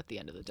cow at the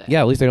end of the day.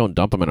 Yeah, at least they don't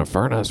dump them in a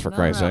furnace for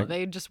Christ's sake.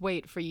 They just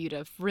wait for you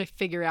to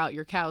figure out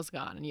your cow's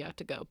gone, and you have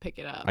to go pick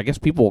it up. I guess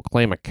people will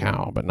claim a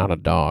cow, but not a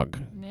dog.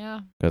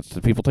 Yeah. Because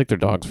people take their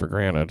dogs for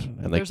granted,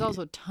 and there's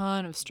also a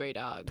ton of stray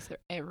dogs. They're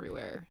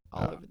everywhere,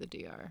 all over the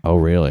DR. Oh,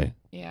 really?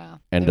 Yeah.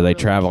 And do they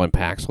travel in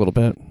packs a little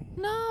bit?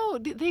 No,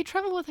 they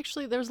travel with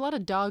there's a lot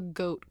of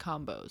dog-goat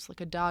combos,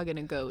 like a dog and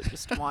a goat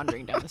just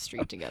wandering down the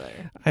street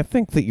together. I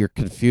think that you're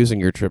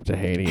confusing your trip to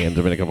Haiti and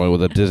Dominican Republic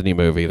with a Disney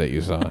movie that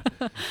you saw.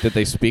 Did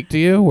they speak to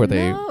you? Were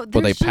they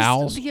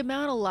pals? The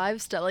amount of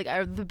livestock,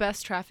 the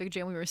best traffic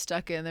jam we were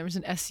stuck in, there was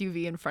an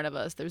SUV in front of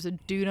us. There was a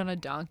dude on a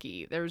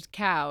donkey. There was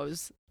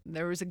cows.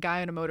 There was a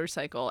guy on a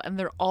motorcycle, and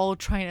they're all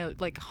trying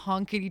to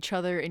honk at each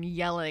other and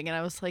yelling. And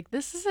I was like,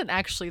 this isn't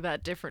actually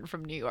that different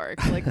from New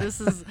York. This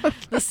is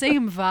the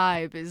same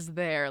vibe is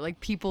there.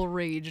 People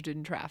raged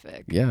in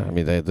traffic. Yeah, I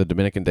mean the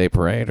Dominican Day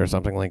Parade or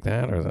something like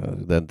that, or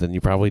then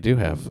you probably do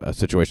have a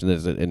situation that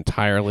is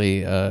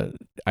entirely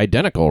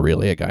identical,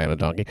 really. A guy on a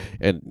donkey,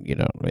 and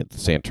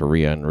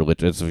Santeria and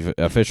religion. It's the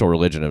official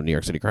religion of New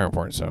York City Crime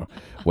Report. So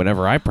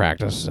whenever I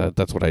practice,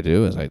 that's what I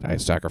do. Is I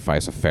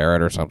sacrifice a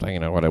ferret or something.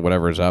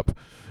 Whatever's up.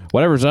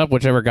 Whatever's up,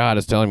 whichever God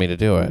is telling me to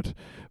do it.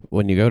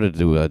 When you go to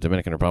do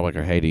Dominican Republic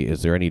or Haiti,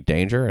 is there any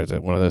danger? Is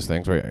it one of those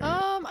things where...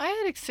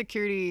 I had a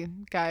security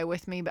guy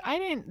with me, but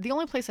the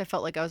only place I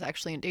felt like I was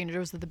actually in danger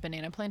was at the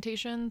banana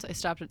plantations. I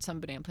stopped at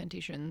some banana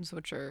plantations,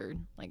 which are,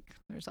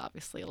 there's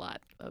obviously a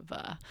lot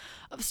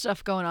of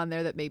stuff going on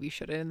there that maybe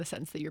shouldn't, in the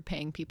sense that you're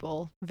paying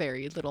people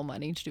very little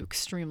money to do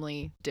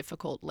extremely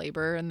difficult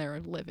labor, and they're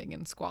living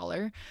in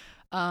squalor.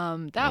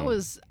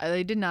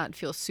 I did not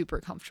feel super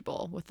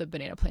comfortable with the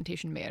banana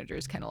plantation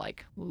managers kind of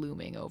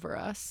looming over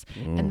us.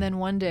 And then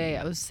one day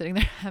I was sitting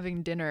there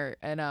having dinner,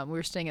 and we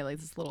were staying at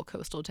this little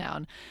coastal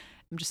town.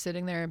 I'm just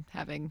sitting there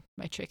having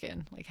my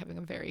chicken, having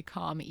a very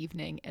calm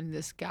evening, and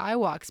this guy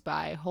walks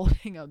by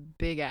holding a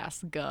big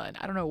ass gun.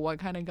 I don't know what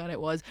kind of gun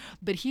it was,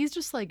 but he's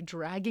just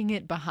dragging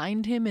it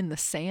behind him in the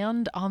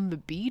sand on the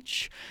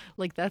beach.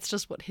 That's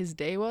just what his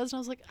day was. And I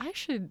was like, I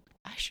should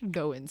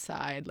go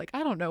inside.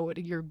 I don't know what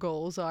your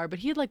goals are, but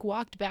he had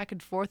walked back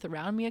and forth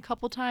around me a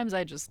couple times.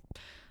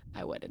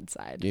 I went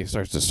inside. He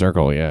starts to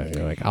circle, yeah.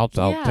 You're like, I'll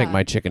take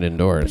my chicken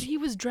indoors. But he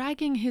was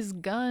dragging his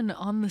gun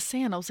on the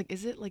sand. I was like,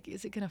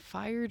 is it gonna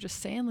fire just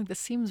sand? This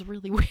seems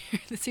really weird.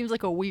 It seems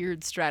like a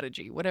weird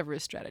strategy, whatever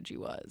his strategy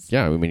was.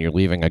 Yeah, I mean, you're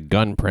leaving a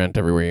gun print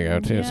everywhere you go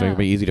too, so it'll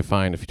be easy to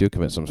find if you do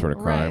commit some sort of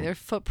crime. Right, there are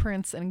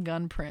footprints and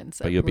gun prints.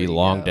 But you'll be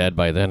long dead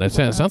by then. It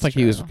sounds like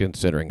he was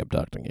considering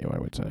abducting you, I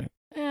would say.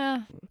 Yeah,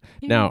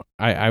 Yeah.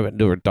 Now,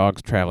 there were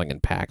dogs traveling in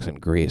packs in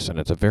Greece, and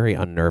it's a very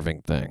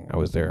unnerving thing. I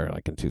was there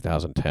like in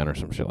 2010 or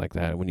some shit like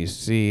that. When you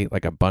see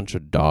like a bunch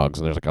of dogs,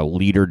 and there's like a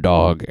leader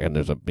dog, and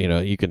there's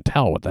you can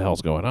tell what the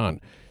hell's going on.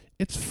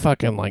 It's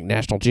fucking like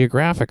National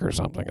Geographic or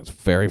something. It's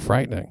very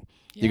frightening.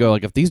 Yeah. You go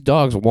like, if these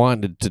dogs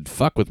wanted to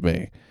fuck with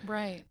me,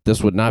 Right.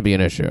 this would not be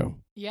an issue.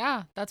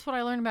 Yeah, that's what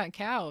I learned about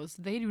cows.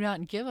 They do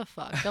not give a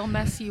fuck. They'll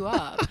mess you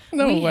up.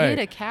 No we way. hit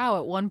a cow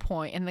at one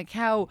point, and the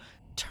cow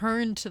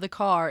turned to the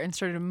car and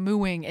started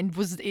mooing, and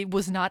it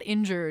was not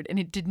injured, and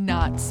it did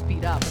not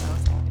speed up. And I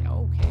was like,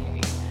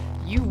 okay,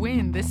 you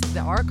win.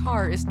 Our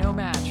car is no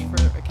match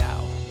for a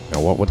cow.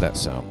 Now, what would that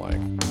sound like?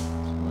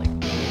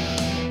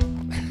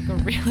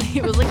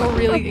 It was like a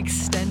really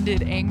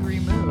extended, angry I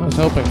moo. was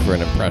hoping for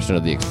an impression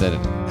of the extended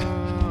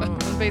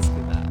It was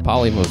basically that.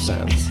 POLLY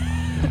MOSENDZ.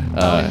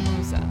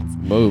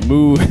 MOSENDZ.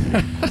 Moo.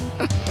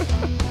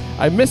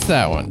 I missed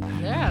that one.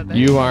 Yeah, That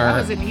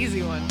was an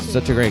easy one. Too.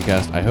 Such a great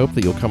guest. I hope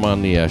that you'll come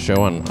on the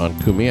show on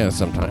Kumia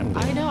sometime.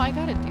 I know, I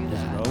gotta do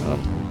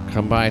that.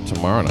 Come by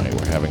tomorrow night.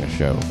 We're having a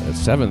show at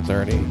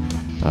 7:30.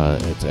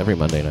 It's every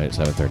Monday night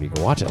at 7:30. You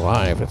can watch it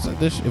live.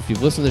 If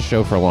you've listened to this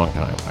show for a long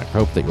time, I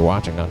hope that you're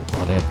watching on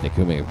Anthony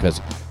Kumia, because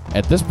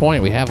at this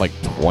point we have like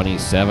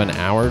 27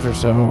 hours or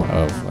so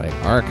of like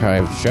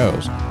archived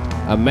shows.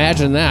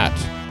 Imagine that.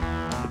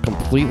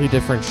 Completely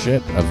different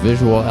shit, a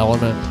visual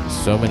element,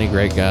 so many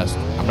great guests.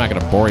 I'm not going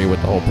to bore you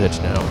with the whole pitch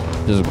now.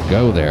 Just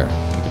go there.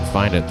 You can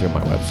find it through my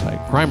website,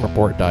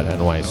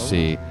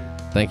 crimereport.nyc.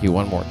 Thank you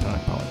one more time,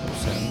 POLLY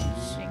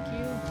MOSENDZ. Thank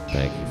you.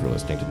 Thank you for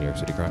listening to New York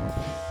City Crime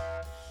Report.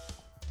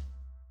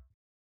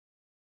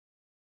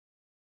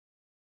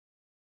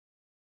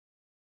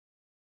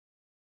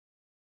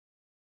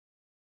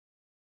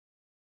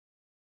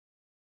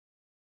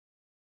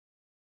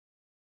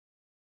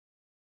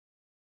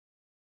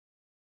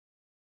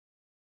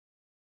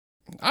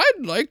 I'd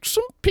like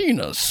some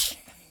penis.